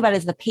don't think about it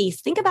as the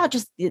pace, think about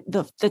just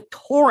the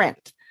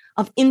torrent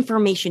of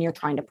information you're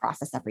trying to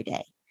process every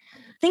day.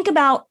 Think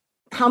about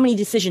how many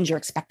decisions you're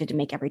expected to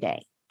make every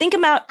day. Think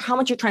about how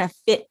much you're trying to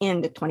fit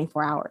into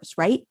 24 hours,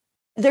 right?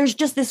 There's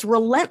just this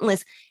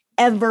relentless,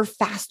 ever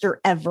faster,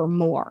 ever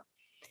more.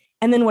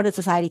 And then what does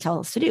society tell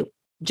us to do?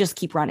 Just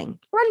keep running,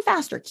 run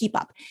faster, keep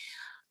up.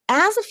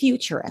 As a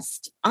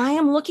futurist, I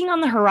am looking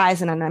on the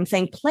horizon and I'm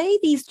saying, play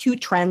these two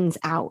trends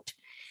out.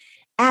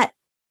 At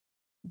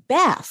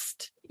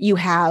best, you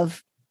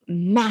have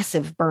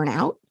massive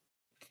burnout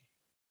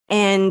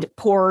and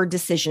poor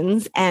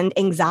decisions and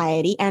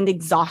anxiety and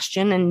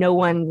exhaustion and no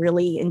one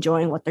really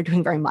enjoying what they're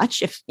doing very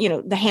much, if,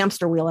 the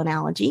hamster wheel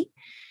analogy.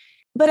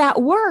 But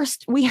at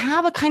worst, we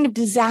have a kind of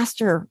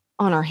disaster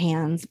on our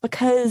hands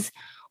because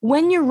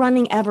when you're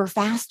running ever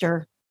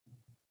faster,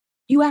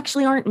 you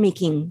actually aren't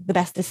making the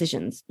best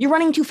decisions. You're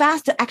running too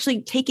fast to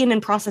actually take in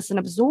and process and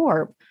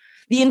absorb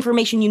the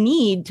information you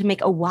need to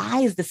make a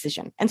wise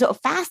decision. And so a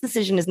fast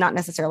decision is not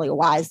necessarily a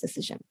wise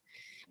decision.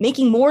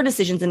 Making more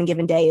decisions in a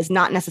given day is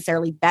not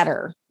necessarily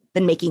better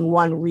than making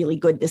one really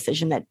good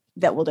decision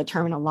that will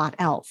determine a lot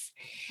else.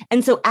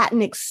 And so at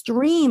an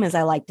extreme, as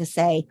I like to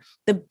say,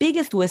 the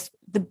biggest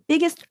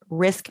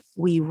risk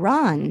we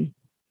run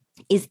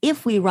is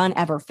if we run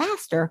ever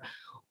faster,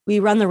 we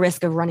run the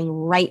risk of running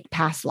right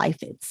past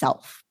life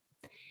itself.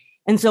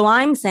 And so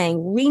I'm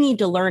saying we need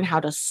to learn how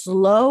to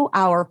slow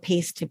our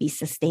pace to be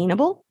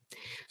sustainable,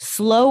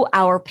 slow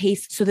our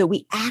pace so that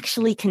we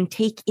actually can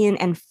take in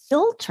and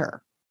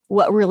filter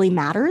what really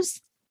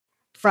matters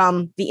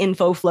from the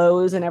info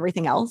flows and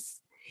everything else.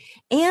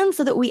 And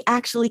so that we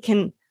actually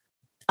can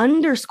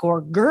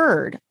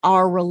gird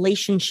our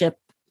relationship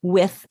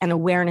with an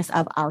awareness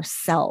of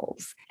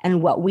ourselves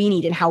and what we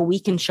need and how we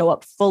can show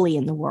up fully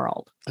in the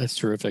world. That's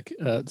terrific.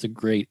 It's a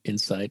great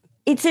insight.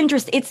 It's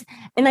interesting.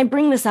 And I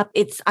bring this up.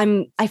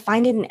 I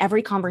find it in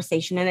every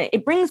conversation, and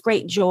it brings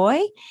great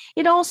joy.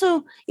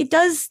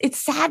 It's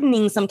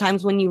saddening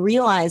sometimes when you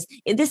realize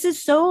this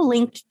is so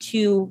linked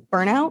to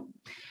burnout,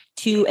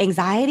 to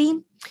anxiety,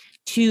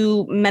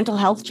 to mental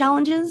health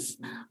challenges,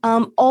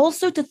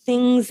 also to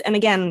things. And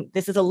again,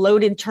 this is a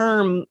loaded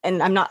term,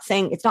 and I'm not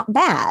saying it's not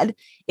bad.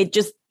 It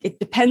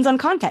depends on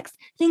context.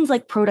 Things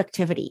like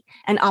productivity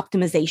and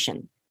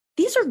optimization.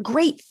 These are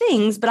great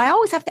things, but I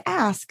always have to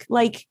ask,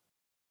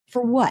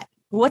 for what?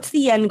 What's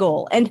the end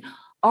goal? And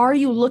are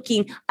you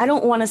looking? I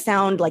don't want to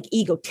sound like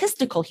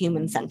egotistical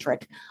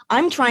human-centric.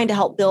 I'm trying to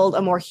help build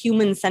a more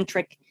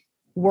human-centric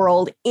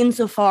world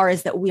insofar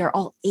as that we are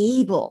all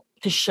able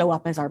to show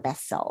up as our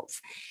best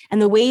selves.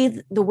 And the ways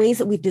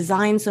that we've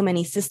designed so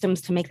many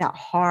systems to make that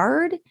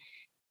hard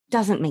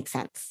doesn't make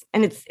sense.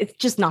 And it's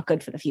just not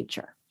good for the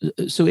future.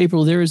 So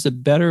April, there is a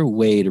better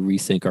way to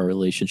rethink our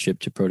relationship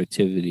to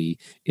productivity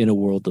in a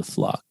world of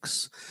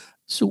flux.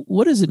 So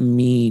what does it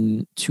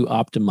mean to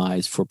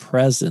optimize for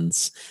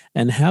presence?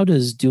 And how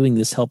does doing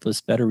this help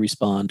us better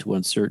respond to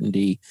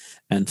uncertainty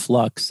and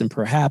flux? And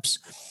perhaps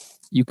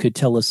you could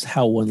tell us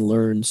how one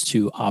learns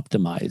to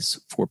optimize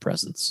for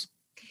presence.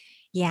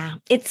 Yeah,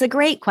 it's a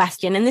great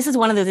question. And this is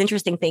one of those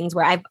interesting things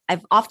where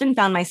I've often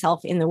found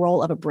myself in the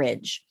role of a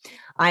bridge.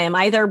 I am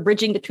either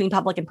bridging between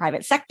public and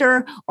private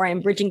sector, or I'm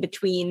bridging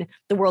between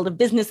the world of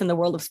business and the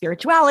world of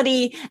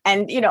spirituality,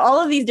 and all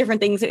of these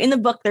different things. So in the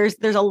book, there's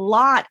a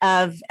lot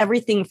of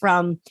everything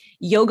from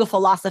yoga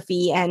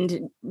philosophy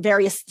and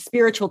various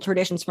spiritual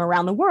traditions from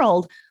around the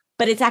world,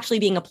 but it's actually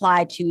being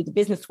applied to the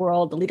business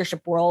world, the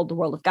leadership world, the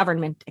world of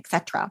government, et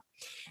cetera.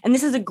 And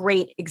this is a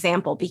great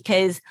example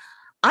because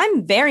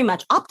I'm very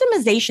much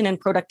optimization and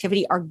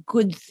productivity are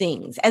good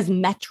things as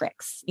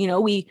metrics.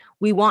 We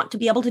want to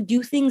be able to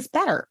do things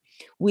better.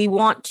 We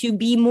want to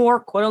be more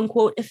quote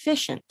unquote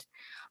efficient.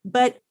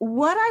 But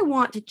what I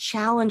want to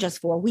challenge us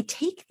for, we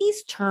take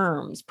these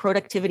terms,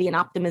 productivity and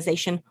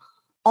optimization,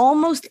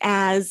 almost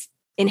as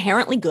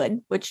inherently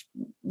good, which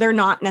they're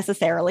not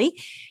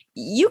necessarily.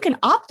 You can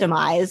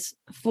optimize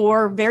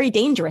for very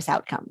dangerous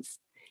outcomes.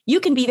 You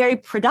can be very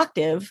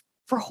productive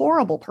for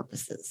horrible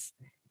purposes,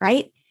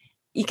 right?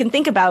 You can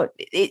think about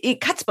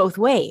it cuts both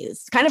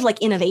ways, kind of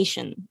like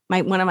innovation.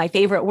 One of my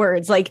favorite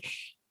words,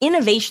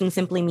 innovation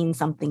simply means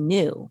something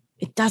new.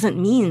 It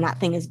doesn't mean that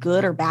thing is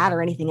good or bad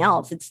or anything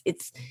else.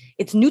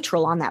 It's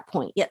neutral on that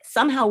point. Yet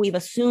somehow we've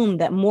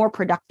assumed that more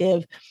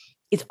productive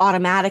is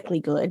automatically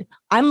good.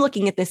 I'm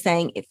looking at this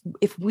saying,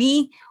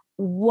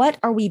 what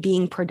are we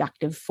being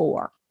productive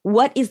for?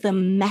 What is the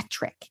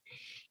metric?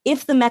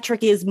 If the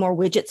metric is more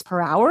widgets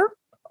per hour,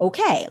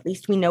 okay, at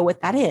least we know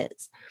what that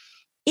is.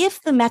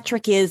 If the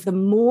metric is the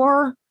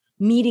more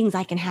meetings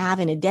I can have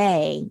in a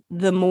day,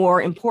 the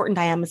more important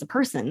I am as a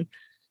person,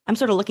 I'm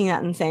sort of looking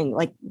at it and saying,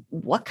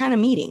 what kind of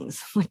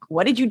meetings?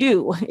 What did you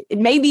do? It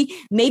may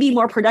be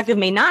more productive,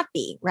 may not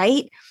be,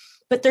 right?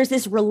 But there's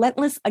this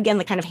relentless, again,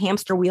 the kind of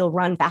hamster wheel,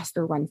 run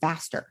faster, run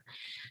faster.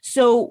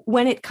 So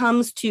when it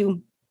comes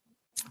to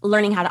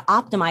learning how to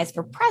optimize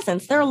for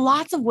presence, there are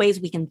lots of ways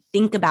we can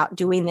think about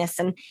doing this.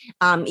 And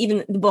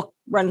even the book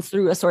runs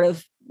through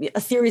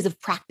a series of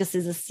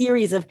practices, a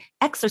series of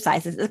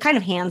exercises. It's a kind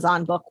of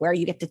hands-on book where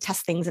you get to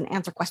test things and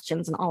answer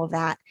questions and all of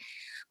that.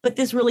 But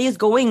this really is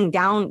boiling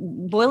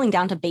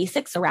down to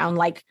basics around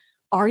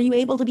are you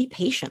able to be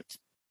patient?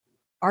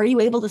 Are you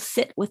able to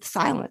sit with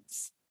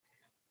silence?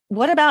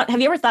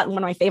 Have you ever thought, one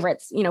of my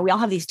favorites, we all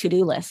have these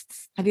to-do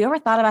lists. Have you ever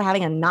thought about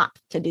having a not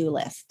to-do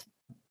list?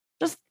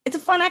 It's a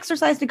fun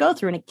exercise to go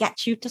through, and it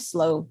gets you to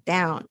slow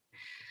down.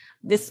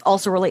 This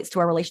also relates to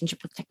our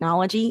relationship with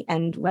technology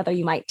and whether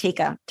you might take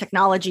a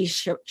technology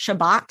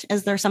Shabbat,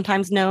 as they're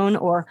sometimes known,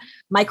 or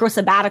micro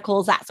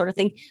sabbaticals, that sort of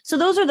thing. So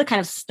those are the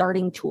kind of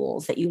starting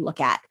tools that you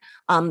look at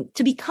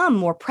to become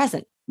more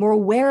present, more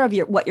aware of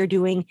what you're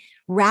doing,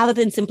 rather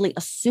than simply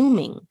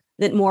assuming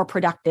that more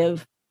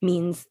productive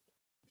means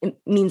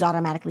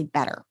automatically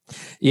better.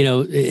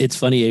 It's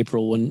funny,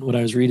 April, when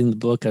I was reading the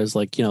book, I was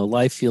like,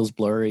 life feels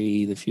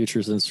blurry, the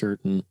future's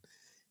uncertain.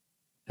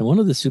 And one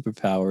of the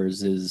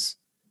superpowers is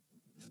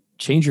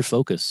change your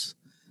focus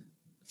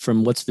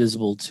from what's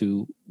visible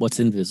to what's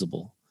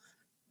invisible.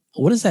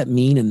 What does that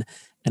mean?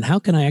 And how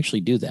can I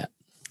actually do that?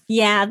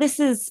 Yeah,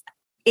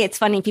 it's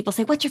funny. People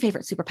say, what's your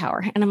favorite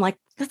superpower? And I'm like,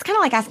 that's kind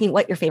of like asking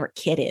what your favorite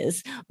kid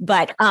is,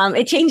 but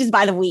it changes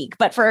by the week.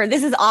 But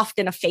this is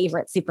often a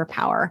favorite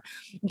superpower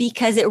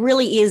because it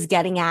really is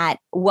getting at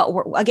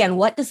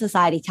what does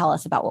society tell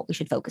us about what we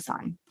should focus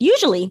on?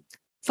 Usually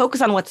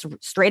focus on what's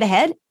straight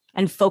ahead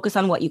and focus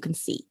on what you can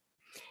see.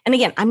 And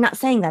again, I'm not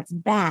saying that's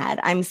bad.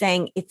 I'm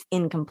saying it's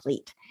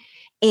incomplete.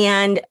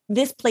 And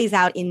this plays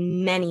out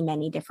in many,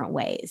 many different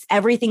ways.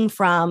 Everything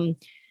from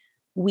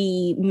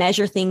we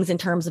measure things in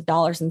terms of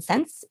dollars and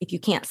cents. If you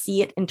can't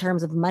see it in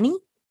terms of money,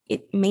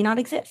 it may not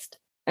exist.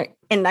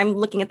 And I'm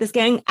looking at this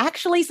going,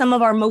 actually, some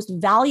of our most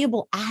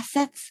valuable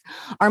assets,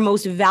 our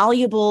most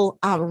valuable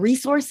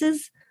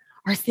resources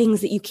are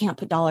things that you can't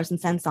put dollars and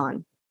cents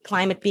on.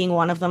 Climate being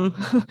one of them,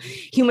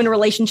 human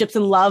relationships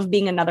and love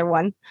being another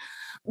one.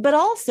 But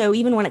also,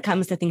 even when it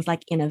comes to things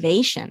like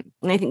innovation,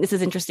 and I think this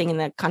is interesting in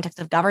the context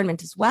of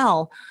government as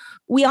well,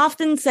 we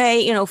often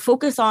say,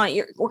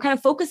 we're kind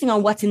of focusing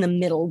on what's in the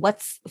middle,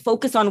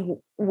 focus on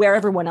where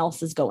everyone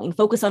else is going,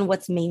 focus on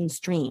what's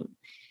mainstream.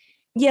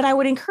 Yet I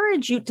would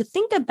encourage you to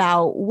think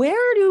about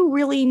where do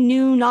really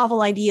new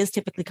novel ideas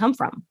typically come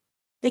from?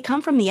 They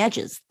come from the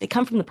edges. They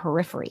come from the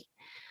periphery.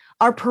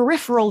 Our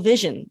peripheral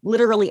vision,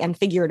 literally and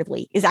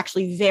figuratively, is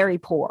actually very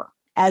poor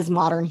as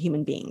modern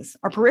human beings.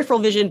 Our peripheral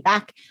vision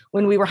back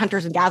when we were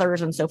hunters and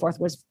gatherers and so forth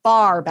was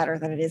far better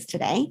than it is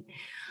today.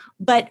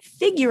 But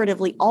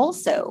figuratively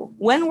also,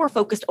 when we're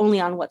focused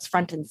only on what's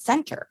front and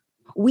center,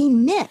 we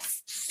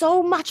miss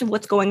so much of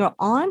what's going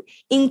on,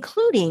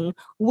 including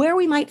where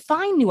we might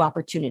find new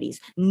opportunities,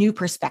 new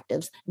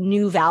perspectives,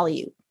 new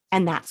value,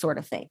 and that sort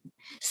of thing.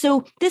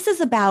 So this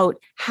is about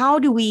how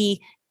do we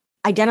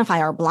identify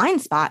our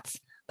blind spots,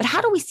 but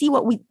how do we see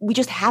what we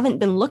just haven't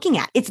been looking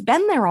at? It's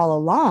been there all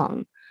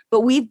along,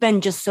 but we've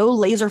been just so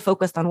laser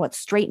focused on what's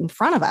straight in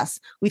front of us,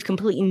 we've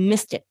completely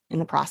missed it in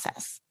the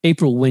process.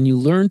 April, when you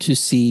learn to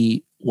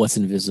see what's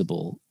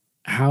invisible,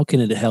 how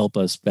can it help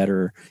us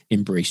better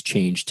embrace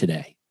change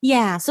today?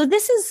 Yeah, so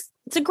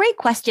it's a great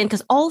question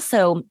because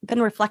also I've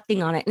been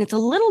reflecting on it, and it's a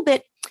little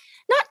bit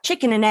not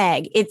chicken and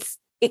egg.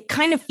 It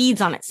kind of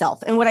feeds on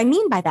itself. And what I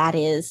mean by that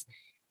is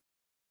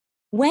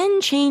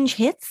when change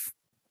hits,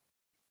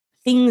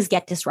 things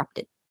get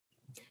disrupted.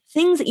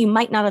 Things that you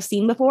might not have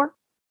seen before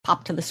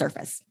pop to the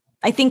surface.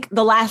 I think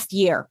the last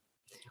year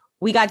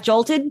we got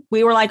jolted.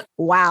 We were like,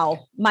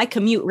 wow, my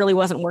commute really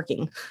wasn't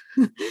working.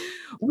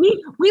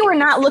 we were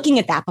not looking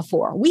at that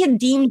before. We had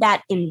deemed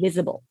that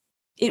invisible.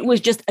 It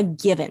was just a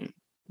given,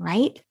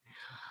 right?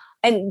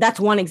 And that's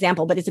one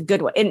example, but it's a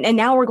good one. And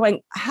now we're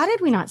going, how did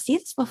we not see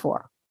this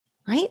before,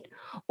 right?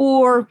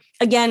 Or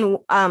again,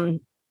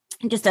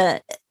 just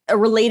a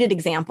related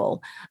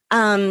example.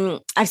 I've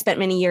spent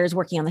many years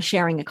working on the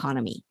sharing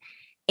economy,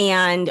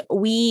 and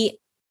we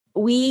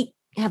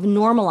have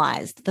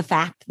normalized the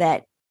fact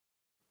that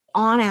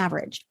on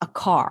average,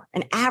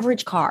 an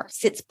average car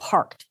sits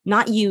parked,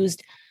 not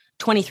used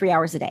 23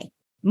 hours a day,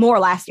 more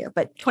last year,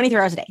 but 23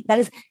 hours a day. That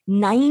is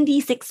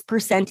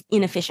 96%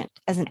 inefficient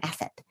as an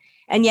asset.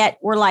 And yet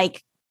we're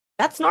like,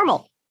 that's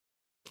normal.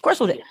 Of course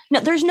we'll do it. No,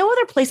 there's no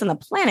other place on the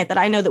planet that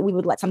I know that we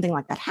would let something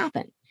like that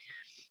happen.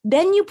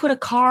 Then you put a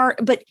car,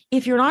 but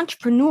if you're an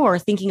entrepreneur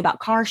thinking about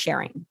car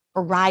sharing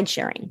or ride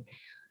sharing,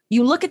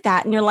 you look at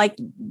that and you're like,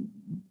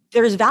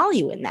 there's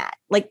value in that.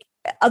 Like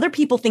other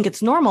people think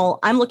it's normal.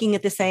 I'm looking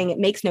at this saying it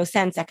makes no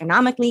sense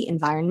economically,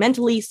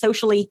 environmentally,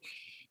 socially.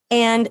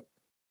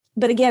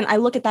 But again, I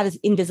look at that as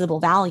invisible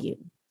value.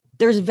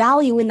 There's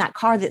value in that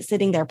car that's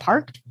sitting there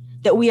parked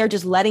that we are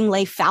just letting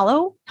lay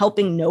fallow,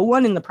 helping no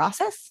one in the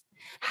process.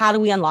 How do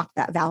we unlock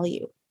that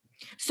value?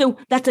 So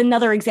that's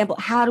another example.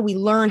 How do we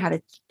learn how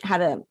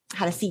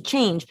to see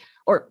change,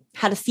 or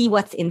how to see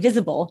what's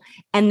invisible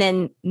and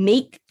then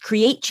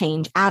create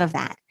change out of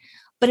that?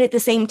 But at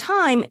the same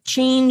time,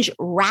 change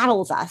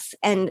rattles us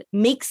and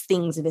makes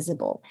things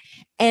visible.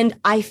 And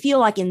I feel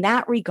like in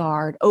that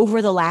regard,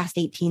 over the last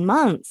 18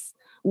 months,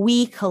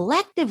 we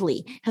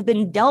collectively have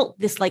been dealt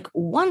this like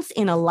once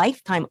in a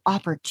lifetime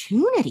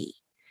opportunity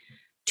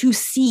to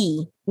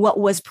see what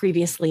was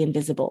previously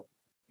invisible,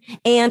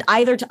 and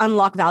either to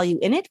unlock value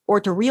in it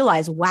or to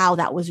realize, wow,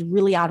 that was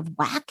really out of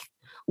whack.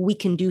 We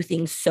can do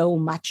things so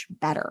much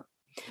better.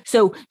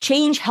 So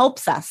change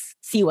helps us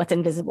see what's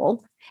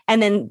invisible.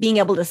 And then being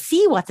able to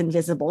see what's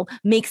invisible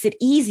makes it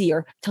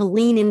easier to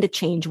lean into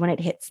change when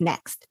it hits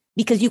next,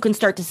 because you can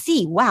start to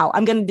see, wow,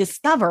 I'm going to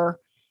discover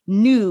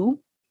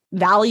new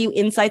value,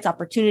 insights,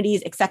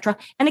 opportunities, etc.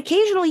 And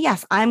occasionally,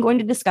 yes, I'm going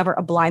to discover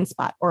a blind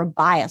spot or a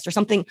bias or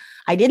something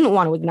I didn't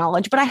want to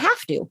acknowledge, but I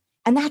have to.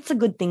 And that's a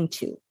good thing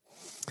too.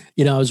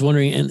 You know, I was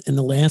wondering, in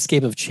the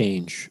landscape of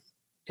change,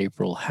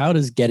 April, how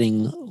does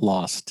getting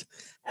lost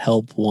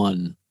help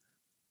one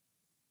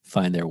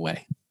find their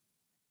way?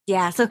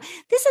 Yeah, so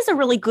this is a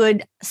really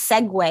good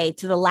segue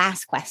to the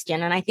last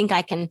question, and I think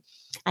I can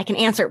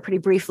answer it pretty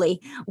briefly,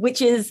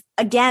 which is,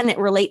 again, it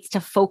relates to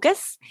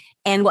focus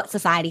and what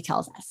society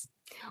tells us.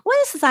 what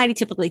does society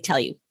typically tell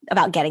you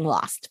about getting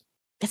lost?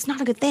 It's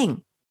not a good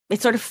thing.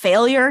 It's sort of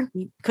failure.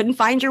 You couldn't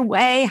find your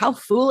way. How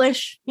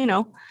foolish,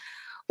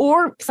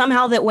 or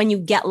somehow that when you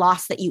get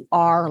lost, that you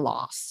are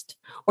lost,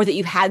 or that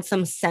you've had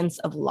some sense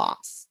of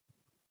loss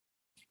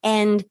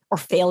or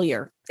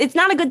failure. It's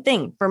not a good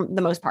thing for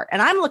the most part.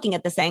 And I'm looking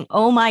at this saying,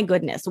 oh my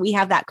goodness, we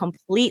have that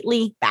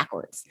completely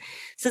backwards.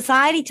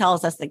 Society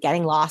tells us that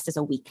getting lost is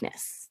a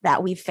weakness,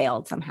 that we've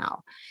failed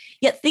somehow.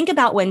 Yet think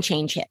about when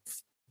change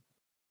hits.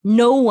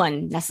 No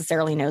one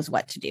necessarily knows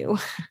what to do.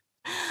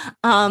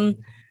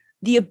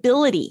 The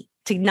ability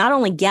to not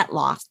only get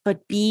lost,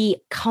 but be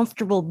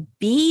comfortable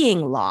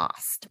being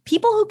lost.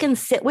 People who can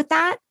sit with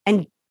that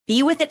and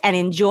be with it and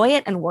enjoy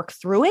it and work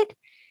through it,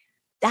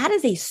 that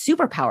is a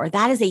superpower.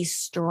 That is a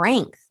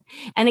strength.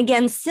 And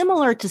again,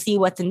 similar to see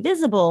what's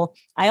invisible,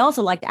 I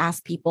also like to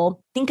ask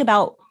people, think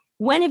about,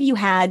 when have you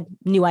had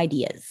new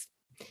ideas?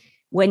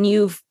 When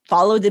you've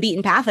followed the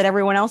beaten path that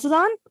everyone else is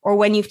on, or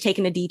when you've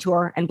taken a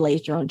detour and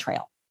blazed your own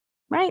trail,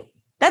 right?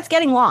 That's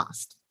getting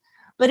lost.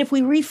 But if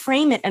we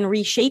reframe it and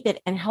reshape it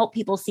and help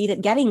people see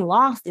that getting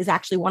lost is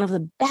actually one of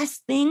the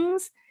best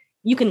things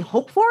you can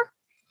hope for.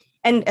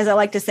 And as I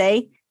like to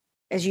say,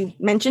 as you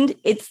mentioned,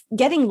 it's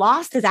getting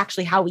lost is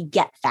actually how we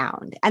get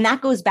found. And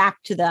that goes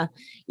back to the,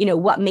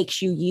 what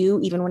makes you you,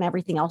 even when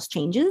everything else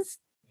changes.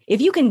 If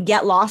you can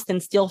get lost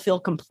and still feel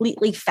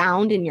completely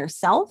found in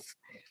yourself,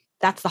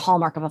 that's the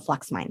hallmark of a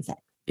FLUX mindset.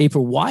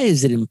 April, why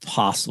is it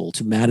impossible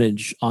to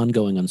manage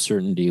ongoing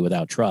uncertainty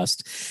without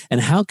trust? And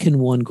how can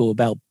one go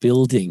about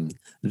building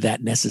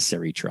that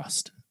necessary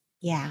trust?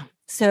 Yeah.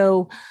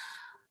 So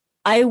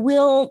I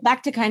will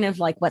back to kind of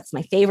like, what's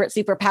my favorite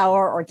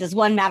superpower, or does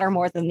one matter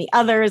more than the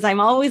others? I'm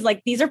always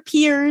like, these are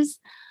peers.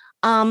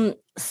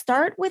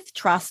 Start with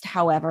trust,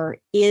 however,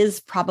 is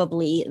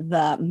probably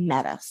the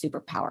meta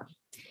superpower.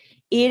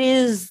 It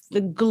is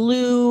the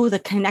glue, the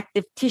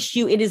connective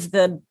tissue. It is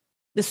the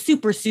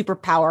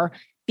superpower,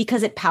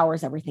 because it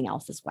powers everything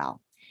else as well.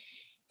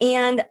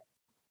 And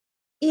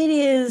it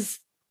is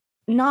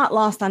not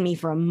lost on me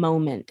for a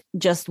moment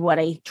just what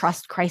a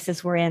trust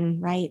crisis we're in,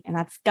 right? And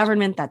that's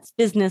government, that's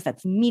business,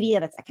 that's media,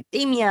 that's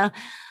academia.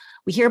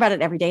 We hear about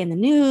it every day in the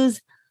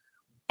news.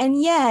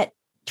 And yet,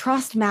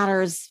 trust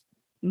matters.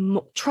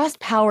 Trust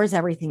powers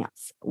everything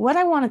else. What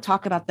I want to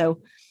talk about,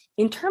 though,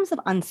 in terms of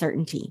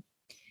uncertainty,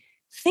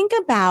 think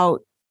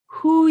about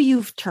who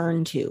you've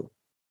turned to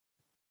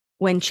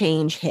when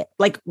change hit,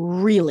 like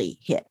really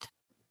hit.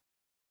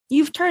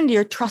 You've turned to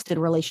your trusted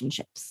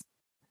relationships.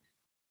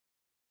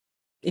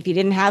 If you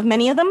didn't have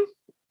many of them,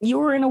 you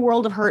were in a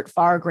world of hurt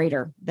far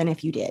greater than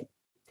if you did.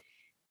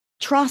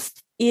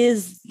 Trust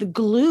is the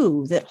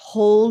glue that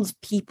holds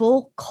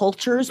people,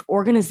 cultures,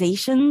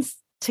 organizations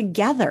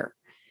together.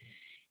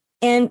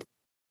 And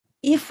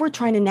if we're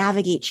trying to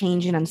navigate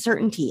change and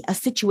uncertainty, a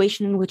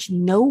situation in which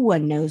no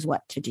one knows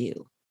what to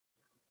do,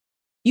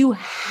 you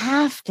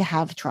have to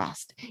have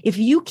trust. If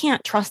you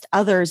can't trust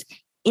others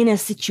in a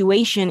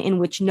situation in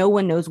which no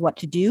one knows what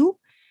to do,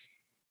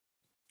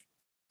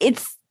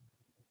 it's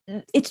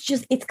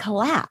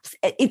collapse.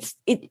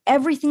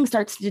 Everything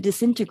starts to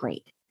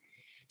disintegrate.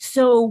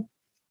 So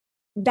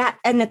that,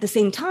 and at the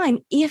same time,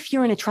 if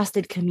you're in a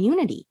trusted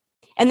community,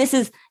 and this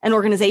is an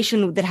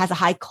organization that has a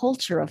high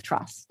culture of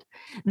trust,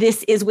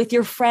 this is with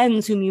your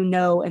friends whom you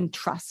know and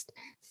trust.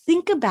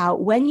 Think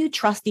about when you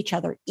trust each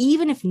other,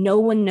 even if no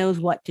one knows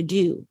what to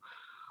do,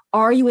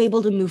 are you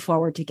able to move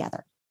forward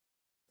together?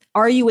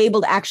 Are you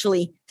able to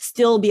actually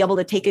still be able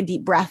to take a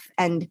deep breath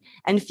and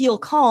feel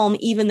calm,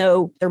 even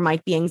though there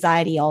might be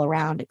anxiety all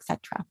around, et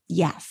cetera?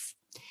 Yes.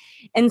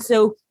 And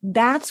so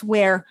that's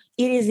where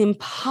it is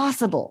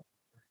impossible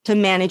to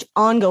manage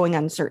ongoing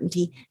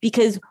uncertainty,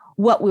 because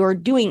what we're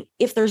doing,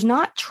 if there's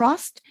not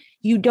trust,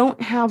 you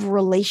don't have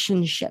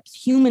relationships,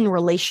 human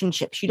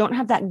relationships. You don't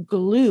have that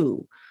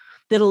glue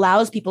that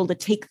allows people to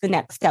take the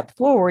next step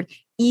forward,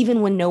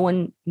 even when no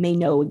one may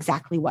know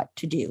exactly what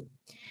to do.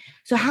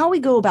 So how we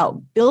go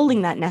about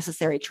building that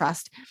necessary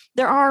trust,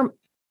 there are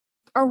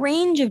a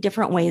range of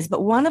different ways,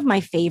 but one of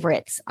my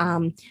favorites,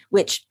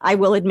 which I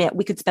will admit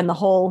we could spend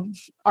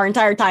our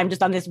entire time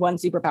just on this one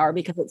superpower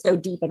because it's so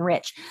deep and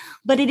rich,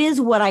 but it is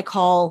what I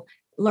call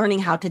learning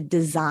how to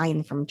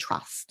design from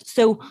trust.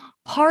 So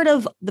part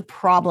of the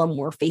problem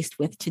we're faced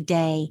with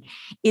today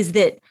is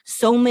that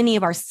so many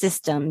of our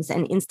systems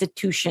and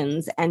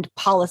institutions and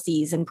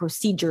policies and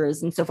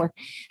procedures and so forth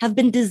have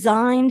been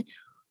designed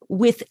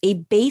with a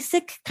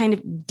basic kind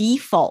of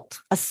default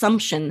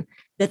assumption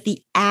that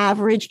the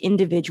average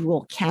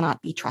individual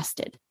cannot be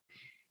trusted.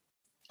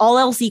 All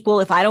else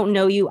equal, if I don't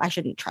know you, I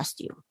shouldn't trust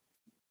you,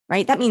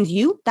 right? That means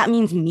you, that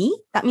means me,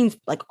 that means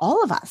like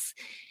all of us.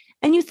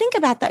 And you think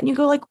about that and you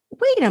go like,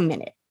 wait a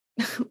minute,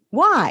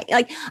 why?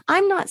 Like,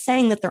 I'm not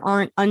saying that there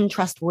aren't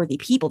untrustworthy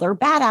people. There are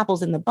bad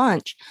apples in the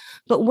bunch.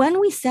 But when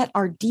we set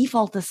our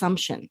default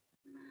assumption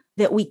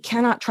that we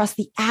cannot trust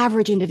the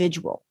average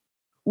individual,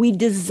 we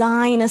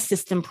design a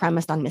system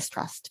premised on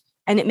mistrust.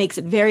 And it makes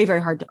it very,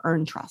 very hard to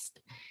earn trust.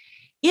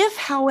 If,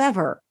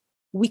 however,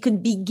 we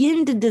could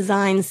begin to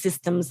design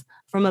systems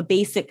from a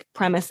basic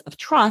premise of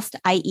trust,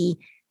 i.e.,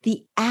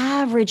 the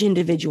average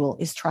individual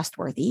is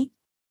trustworthy,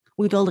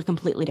 we build a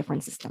completely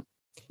different system.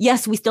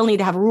 Yes, we still need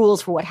to have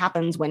rules for what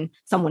happens when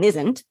someone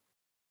isn't,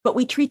 but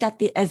we treat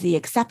that as the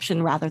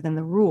exception rather than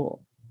the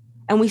rule.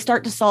 And we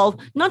start to solve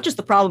not just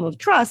the problem of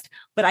trust,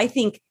 but I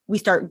think we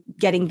start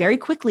getting very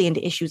quickly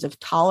into issues of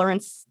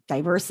tolerance,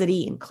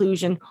 diversity,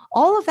 inclusion.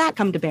 All of that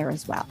come to bear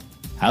as well.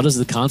 How does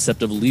the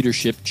concept of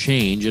leadership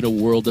change in a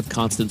world of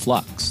constant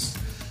flux?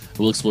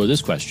 We'll explore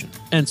this question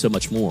and so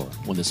much more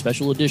when the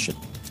special edition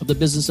of the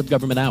Business of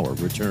Government Hour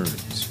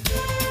returns.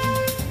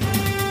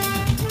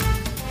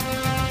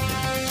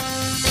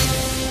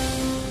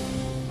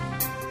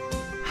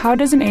 How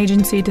does an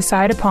agency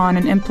decide upon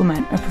and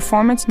implement a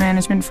performance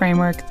management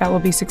framework that will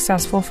be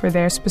successful for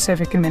their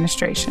specific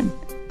administration?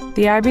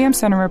 The IBM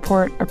Center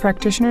Report, A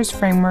Practitioner's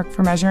Framework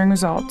for Measuring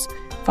Results,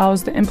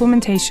 follows the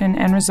implementation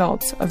and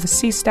results of the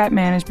CSTAT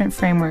management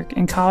framework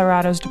in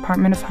Colorado's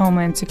Department of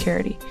Homeland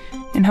Security,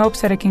 in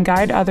hopes that it can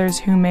guide others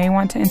who may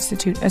want to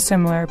institute a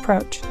similar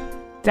approach.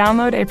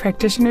 Download A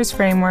Practitioner's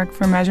Framework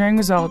for Measuring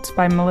Results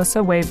by Melissa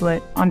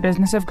Wavelet on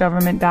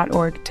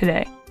businessofgovernment.org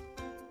today.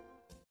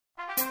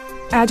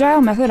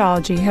 Agile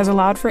methodology has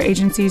allowed for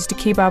agencies to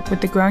keep up with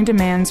the growing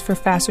demands for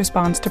fast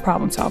response to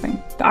problem solving.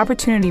 The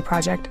Opportunity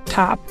Project,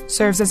 TOP,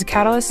 serves as a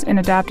catalyst in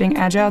adapting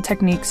agile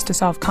techniques to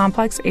solve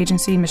complex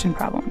agency mission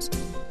problems.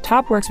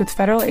 TOP works with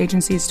federal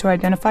agencies to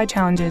identify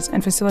challenges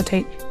and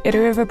facilitate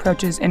iterative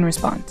approaches in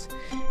response.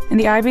 In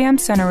the IBM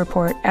Center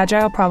Report,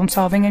 Agile Problem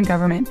Solving in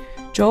Government,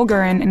 Joel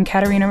Gurin and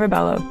Katerina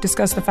Rebello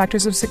discuss the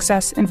factors of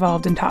success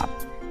involved in TOP.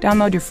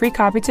 Download your free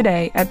copy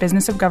today at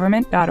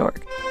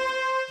businessofgovernment.org.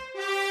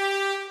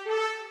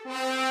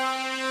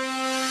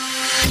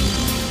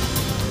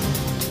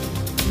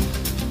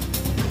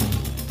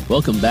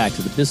 Welcome back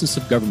to the Business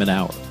of Government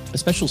Hour, a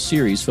special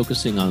series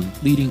focusing on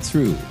leading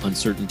through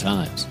uncertain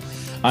times.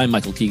 I'm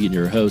Michael Keegan,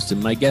 your host,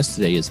 and my guest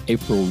today is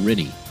April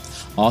Rinne,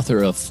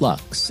 author of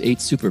FLUX, 8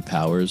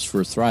 Superpowers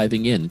for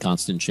Thriving in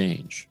Constant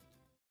Change.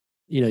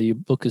 You know, your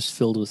book is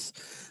filled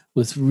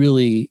with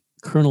really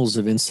kernels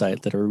of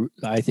insight that are,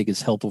 I think,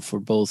 is helpful for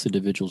both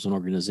individuals and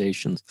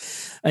organizations.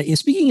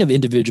 Speaking of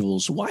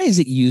individuals, why is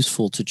it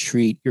useful to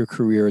treat your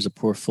career as a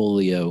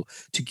portfolio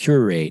to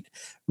curate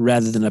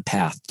rather than a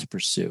path to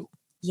pursue?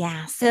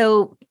 Yeah,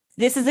 so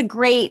this is a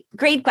great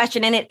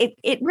question, and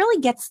it really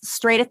gets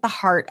straight at the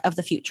heart of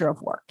the future of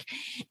work.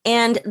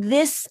 And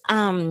this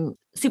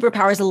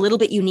superpower is a little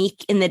bit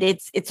unique in that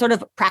it's sort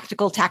of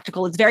practical,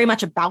 tactical. It's very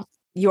much about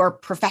your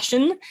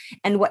profession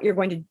and what you're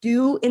going to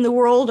do in the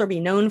world or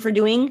be known for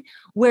doing,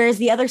 whereas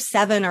the other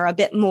 7 are a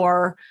bit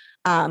more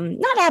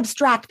not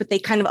abstract, but they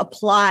kind of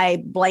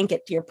apply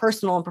blanket to your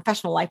personal and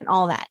professional life and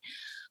all that.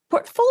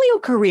 Portfolio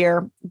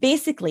career,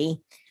 basically,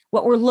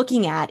 what we're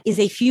looking at is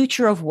a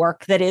future of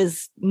work that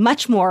is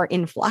much more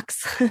in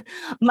flux,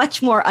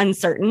 much more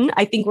uncertain.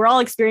 I think we're all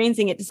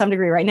experiencing it to some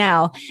degree right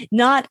now.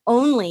 Not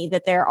only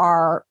that there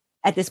are,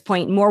 at this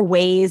point, more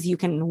ways you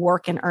can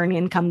work and earn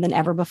income than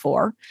ever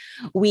before.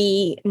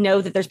 We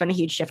know that there's been a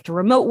huge shift to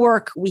remote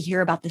work. We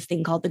hear about this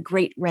thing called the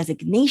Great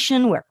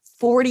Resignation, where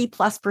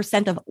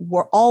 40+% of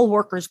all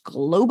workers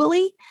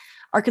globally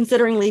are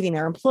considering leaving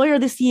their employer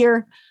this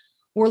year.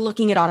 We're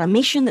looking at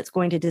automation that's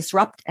going to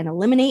disrupt and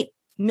eliminate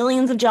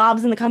millions of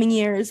jobs in the coming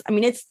years. I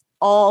mean, it's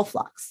all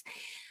flux.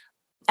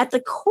 At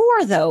the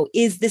core, though,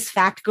 is this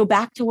fact, go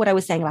back to what I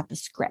was saying about the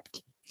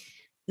script.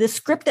 The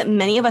script that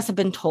many of us have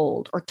been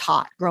told or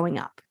taught growing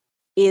up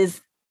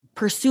is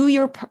pursue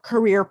your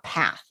career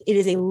path. It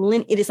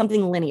is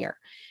something linear.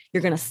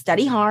 You're going to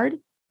study hard,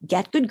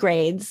 get good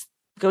grades,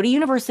 go to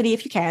university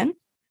if you can,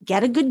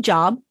 get a good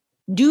job,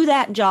 do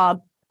that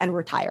job, and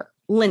retire.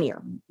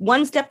 Linear.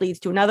 One step leads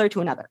to another,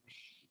 to another.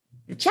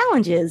 The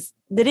challenge is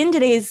that in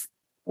today's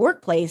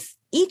workplace,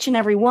 each and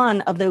every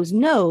one of those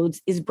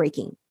nodes is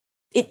breaking.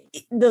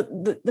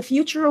 The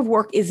future of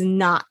work is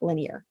not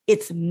linear.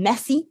 It's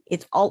messy.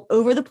 It's all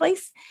over the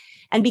place.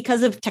 And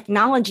because of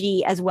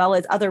technology as well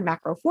as other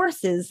macro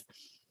forces,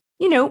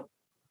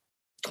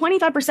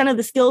 25% of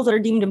the skills that are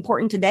deemed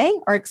important today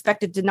are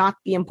expected to not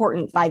be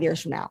important 5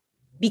 years from now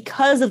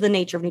because of the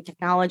nature of new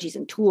technologies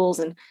and tools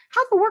and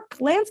how the work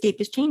landscape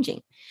is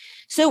changing.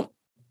 So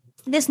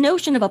this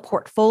notion of a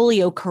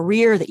portfolio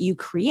career that you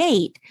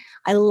create,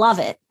 I love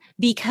it,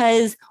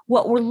 because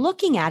what we're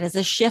looking at is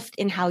a shift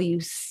in how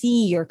you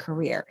see your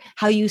career,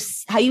 how you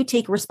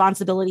take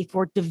responsibility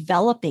for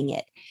developing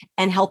it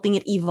and helping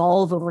it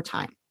evolve over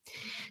time.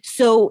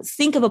 So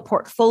think of a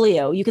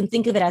portfolio. You can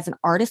think of it as an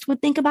artist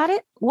would think about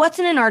it. What's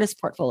in an artist's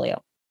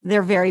portfolio?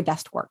 Their very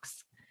best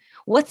works.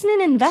 What's in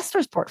an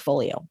investor's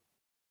portfolio?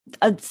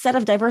 A set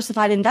of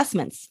diversified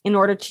investments in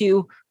order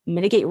to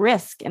mitigate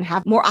risk and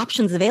have more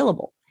options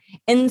available.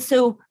 And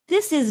so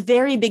this is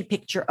very big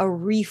picture, a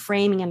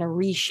reframing and a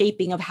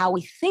reshaping of how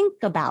we think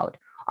about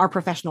our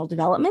professional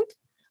development,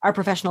 our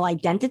professional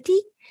identity,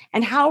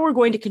 and how we're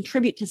going to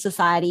contribute to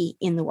society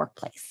in the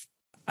workplace.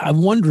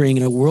 I'm wondering,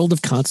 in a world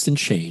of constant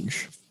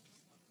change,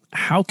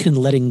 how can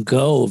letting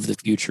go of the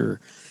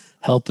future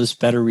help us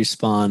better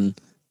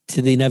respond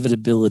to the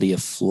inevitability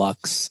of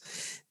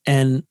flux?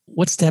 And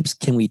what steps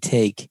can we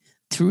take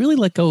to really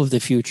let go of the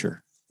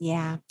future?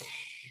 Yeah.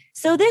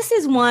 So this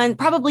is one,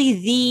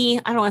 probably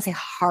I don't want to say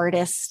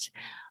hardest,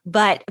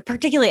 but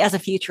particularly as a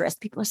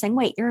futurist, people are saying,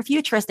 wait, you're a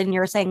futurist and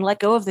you're saying, let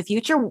go of the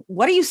future.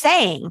 What are you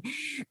saying?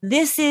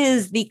 This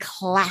is the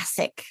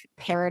classic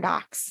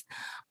paradox,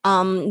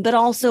 but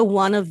also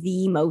one of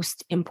the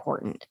most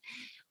important.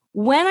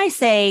 When I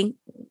say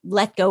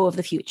let go of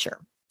the future,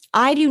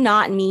 I do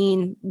not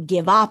mean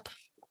give up.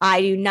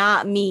 I do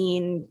not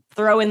mean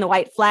throw in the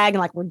white flag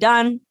and like we're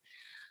done.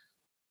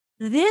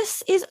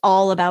 This is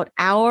all about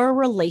our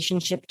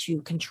relationship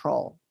to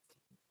control.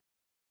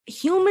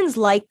 Humans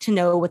like to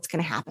know what's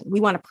going to happen. We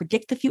want to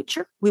predict the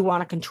future. We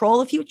want to control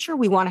the future.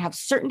 We want to have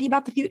certainty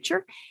about the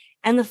future.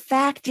 And the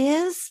fact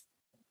is,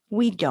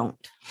 we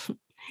don't.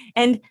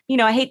 And,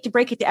 I hate to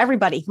break it to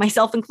everybody,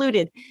 myself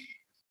included.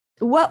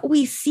 What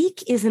we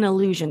seek is an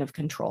illusion of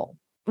control.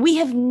 We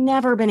have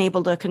never been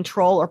able to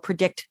control or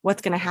predict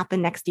what's going to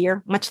happen next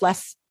year, much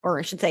less, or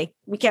I should say,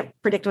 we can't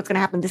predict what's going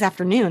to happen this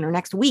afternoon or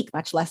next week,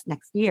 much less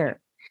next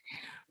year,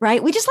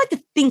 right? We just like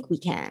to think we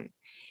can.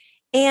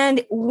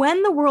 And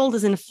when the world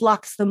is in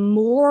flux, the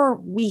more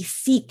we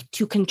seek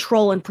to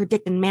control and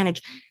predict and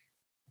manage,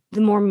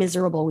 the more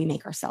miserable we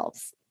make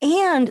ourselves.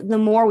 And the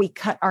more we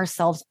cut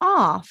ourselves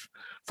off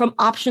from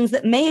options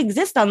that may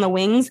exist on the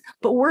wings,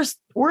 but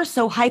we're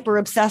so hyper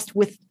obsessed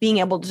with being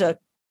able to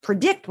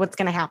predict what's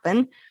going to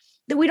happen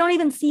that we don't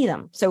even see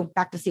them. So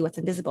back to see what's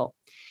invisible.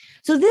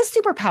 So this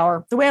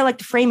superpower, the way I like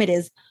to frame it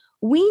is,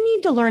 we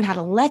need to learn how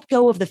to let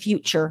go of the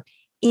future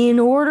in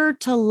order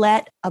to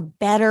let a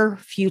better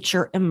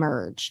future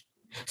emerge.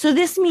 So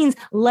this means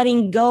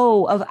letting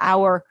go of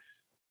our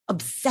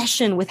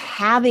obsession with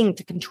having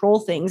to control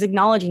things,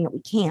 acknowledging that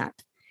we can't,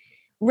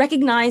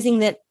 recognizing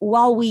that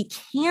while we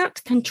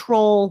can't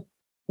control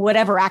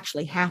whatever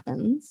actually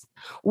happens,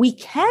 we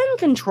can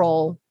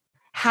control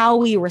how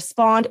we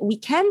respond. We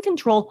can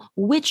control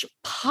which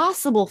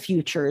possible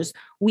futures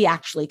we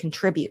actually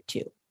contribute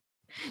to.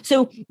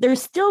 So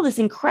there's still this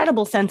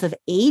incredible sense of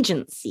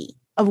agency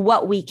of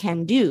what we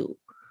can do,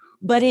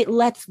 but it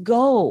lets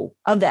go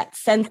of that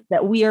sense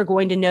that we are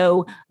going to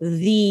know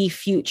the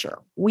future.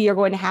 We are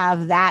going to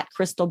have that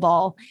crystal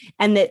ball,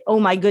 and that,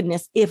 oh my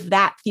goodness, if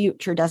that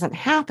future doesn't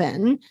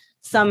happen,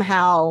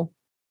 somehow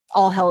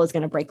all hell is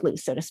going to break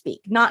loose, so to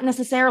speak. Not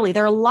necessarily.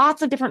 There are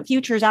lots of different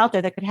futures out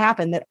there that could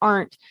happen that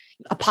aren't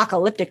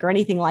apocalyptic or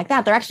anything like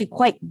that. They're actually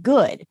quite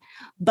good.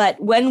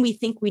 But when we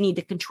think we need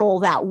to control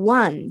that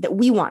one that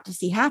we want to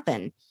see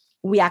happen,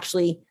 we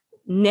actually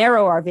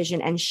narrow our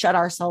vision and shut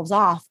ourselves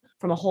off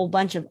from a whole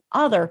bunch of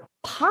other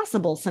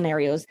possible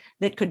scenarios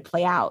that could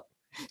play out.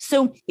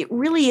 So it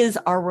really is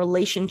our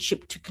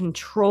relationship to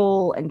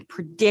control and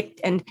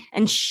predict and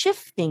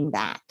shifting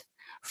that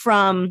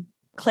from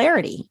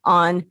clarity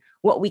on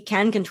what we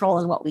can control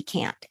and what we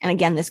can't. And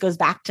again, this goes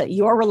back to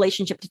your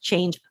relationship to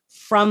change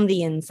from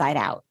the inside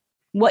out.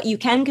 What you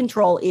can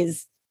control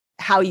is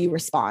how you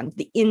respond,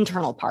 the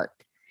internal part,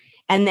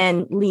 and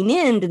then lean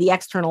into the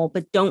external,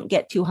 but don't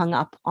get too hung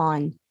up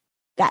on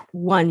that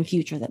one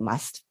future that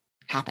must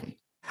happen.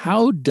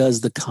 How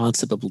does the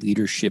concept of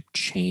leadership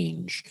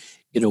change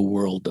in a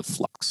world of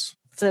flux?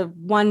 It's a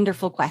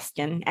wonderful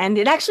question. And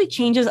it actually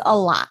changes a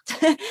lot.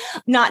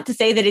 Not to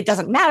say that it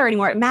doesn't matter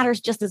anymore. It matters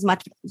just as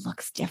much, but it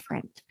looks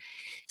different.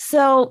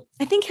 So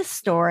I think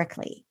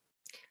historically,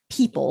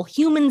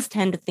 humans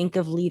tend to think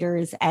of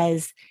leaders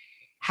as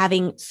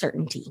having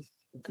certainty.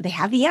 They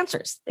have the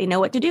answers. They know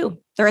what to do.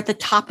 They're at the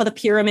top of the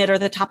pyramid or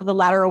the top of the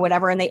ladder or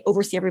whatever, and they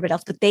oversee everybody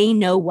else, but they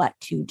know what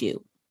to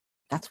do.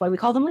 That's why we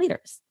call them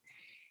leaders.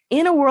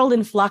 In a world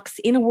in flux,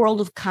 in a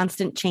world of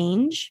constant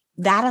change,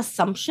 that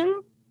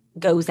assumption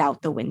goes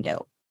out the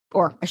window.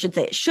 Or I should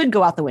say it should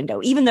go out the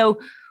window, even though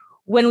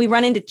when we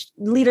run into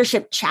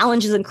leadership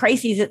challenges and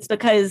crises, it's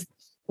because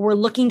we're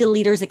looking to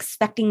leaders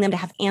expecting them to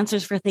have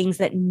answers for things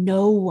that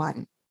no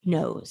one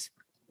knows.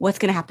 What's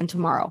going to happen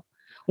tomorrow?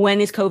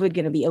 When is COVID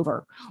going to be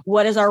over?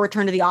 What does our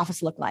return to the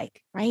office look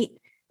like, right?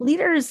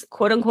 Leaders,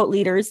 quote unquote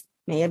leaders,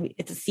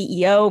 it's a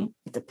CEO,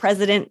 it's a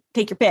president,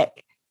 take your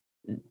pick.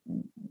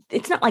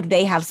 It's not like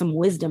they have some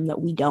wisdom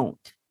that we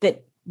don't,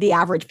 that the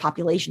average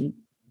population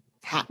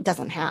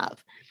doesn't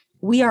have.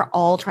 We are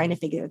all trying to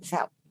figure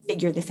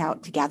this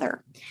out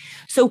together.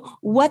 So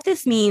what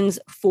this means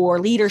for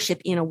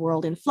leadership in a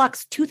world in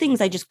flux, two things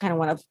I just kind of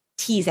want to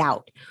tease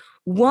out.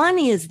 One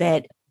is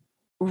that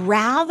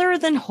rather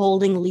than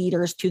holding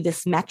leaders to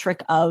this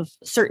metric of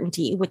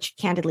certainty, which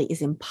candidly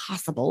is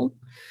impossible,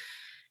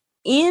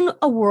 in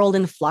a world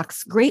in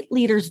flux, great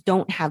leaders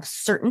don't have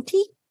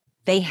certainty.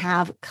 They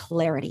have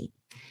clarity.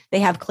 They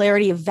have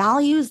clarity of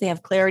values. They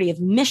have clarity of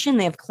mission.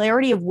 They have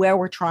clarity of where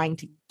we're trying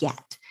to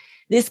get.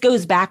 This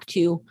goes back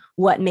to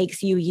what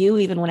makes you, you,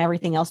 even when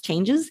everything else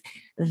changes.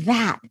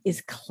 That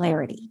is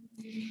clarity.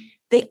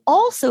 They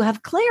also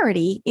have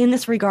clarity in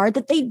this regard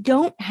that they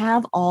don't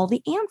have all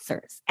the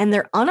answers. And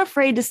they're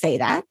unafraid to say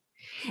that.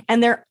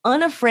 And they're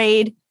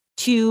unafraid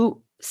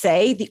to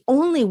say the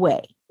only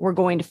way we're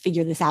going to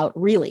figure this out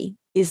really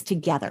is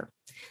together.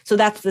 So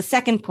that's the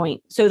second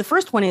point. So the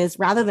first one is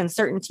rather than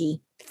certainty,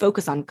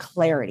 focus on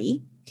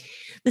clarity.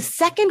 The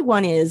second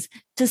one is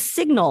to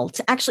signal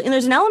to actually, and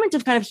there's an element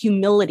of kind of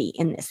humility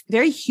in this,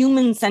 very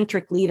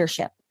human-centric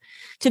leadership,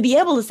 to be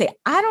able to say,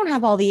 I don't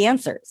have all the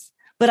answers,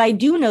 but I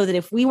do know that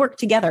if we work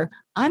together,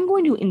 I'm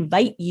going to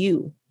invite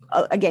you,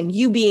 again,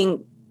 you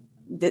being,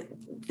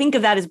 think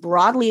of that as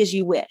broadly as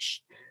you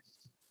wish,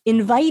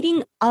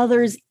 inviting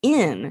others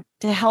in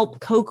to help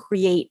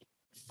co-create,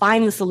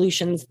 find the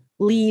solutions,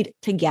 lead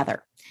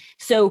together.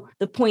 So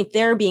the point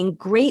there being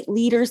great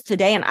leaders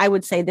today, and I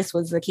would say this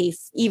was the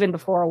case even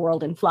before a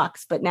world in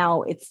flux, but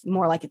now it's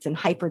more like it's in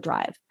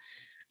hyperdrive.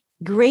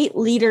 Great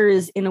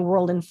leaders in a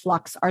world in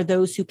flux are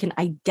those who can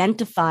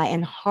identify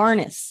and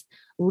harness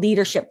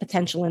leadership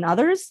potential in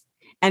others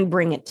and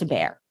bring it to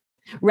bear,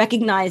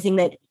 recognizing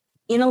that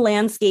in a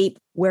landscape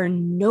where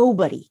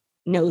nobody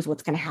knows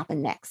what's going to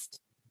happen next,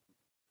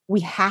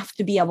 we have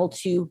to be able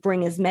to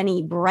bring as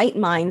many bright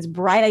minds,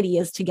 bright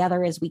ideas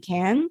together as we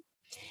can.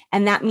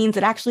 And that means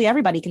that actually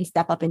everybody can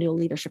step up into a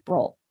leadership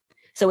role.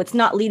 So it's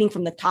not leading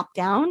from the top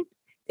down,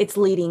 it's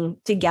leading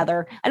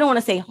together. I don't want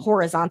to say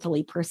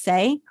horizontally per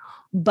se,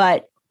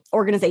 but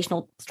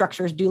organizational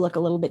structures do look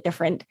a little bit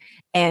different.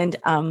 And,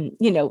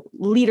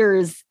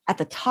 leaders at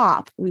the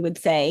top, we would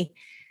say,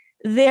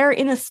 they're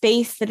in a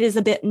space that is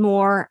a bit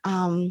more,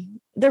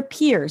 they're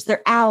peers,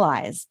 they're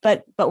allies,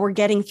 but we're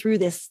getting through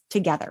this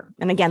together.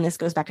 And again, this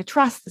goes back to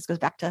trust. This goes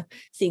back to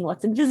seeing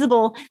what's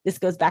invisible. This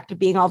goes back to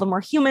being all the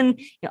more human.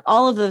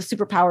 All of those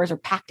superpowers are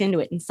packed into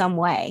it in some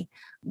way.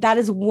 That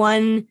is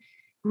one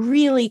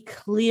really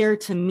clear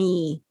to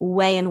me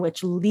way in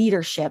which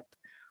leadership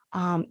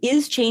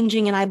is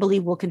changing, and I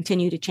believe will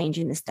continue to change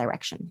in this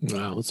direction.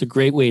 Wow, it's a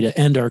great way to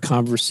end our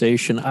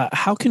conversation.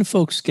 How can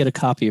folks get a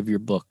copy of your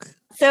book?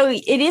 So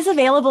it is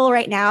available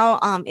right now.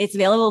 It's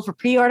available for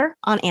pre-order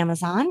on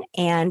Amazon,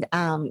 and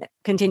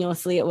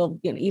continuously it will,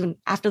 even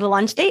after the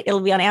launch date,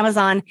 it'll be on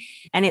Amazon.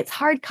 And it's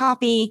hard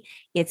copy,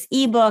 it's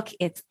ebook,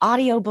 it's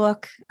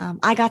audiobook.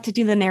 I got to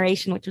do the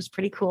narration, which was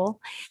pretty cool.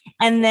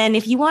 And then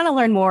if you want to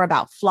learn more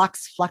about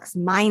flux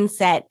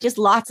mindset,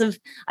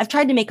 I've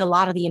tried to make a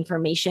lot of the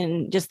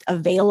information just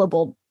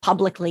available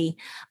publicly.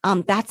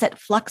 That's at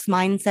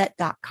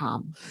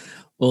fluxmindset.com.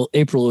 Well,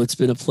 April, it's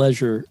been a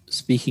pleasure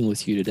speaking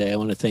with you today. I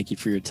want to thank you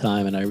for your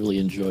time, and I really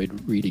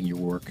enjoyed reading your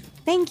work.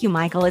 Thank you,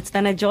 Michael. It's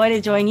been a joy to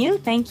join you.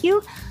 Thank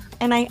you.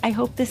 And I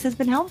hope this has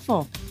been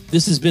helpful.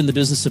 This has been the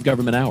Business of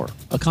Government Hour,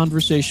 a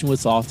conversation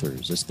with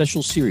authors, a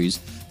special series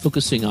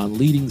focusing on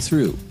leading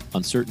through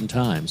uncertain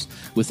times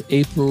with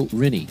April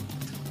Rinne,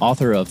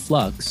 author of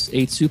FLUX,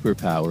 8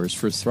 Superpowers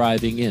for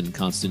Thriving in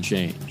Constant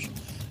Change.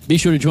 Be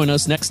sure to join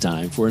us next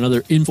time for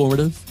another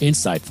informative,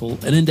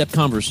 insightful, and in-depth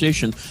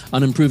conversation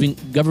on improving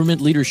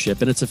government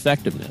leadership and its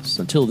effectiveness.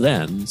 Until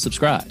then,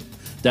 subscribe,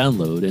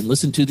 download, and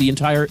listen to the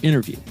entire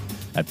interview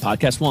at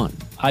Podcast One,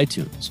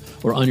 iTunes,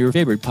 or on your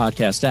favorite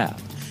podcast app.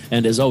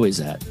 And as always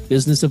at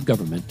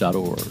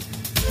businessofgovernment.org.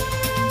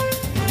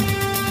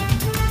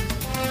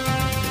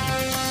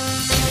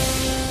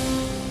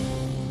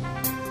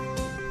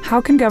 How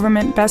can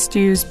government best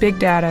use big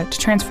data to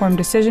transform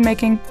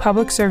decision-making,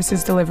 public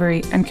services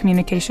delivery, and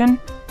communication?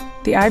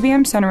 The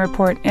IBM Center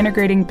report,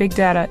 Integrating Big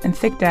Data and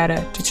Thick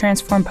Data to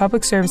Transform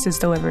Public Services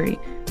Delivery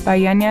by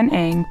Yan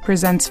Ang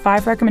presents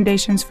 5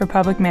 recommendations for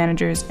public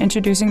managers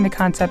introducing the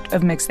concept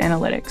of mixed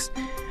analytics,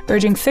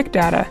 urging thick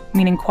data,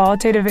 meaning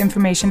qualitative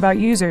information about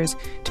users,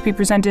 to be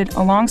presented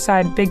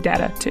alongside big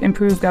data to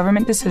improve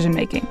government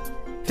decision-making.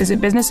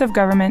 Visit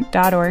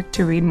businessofgovernment.org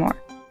to read more.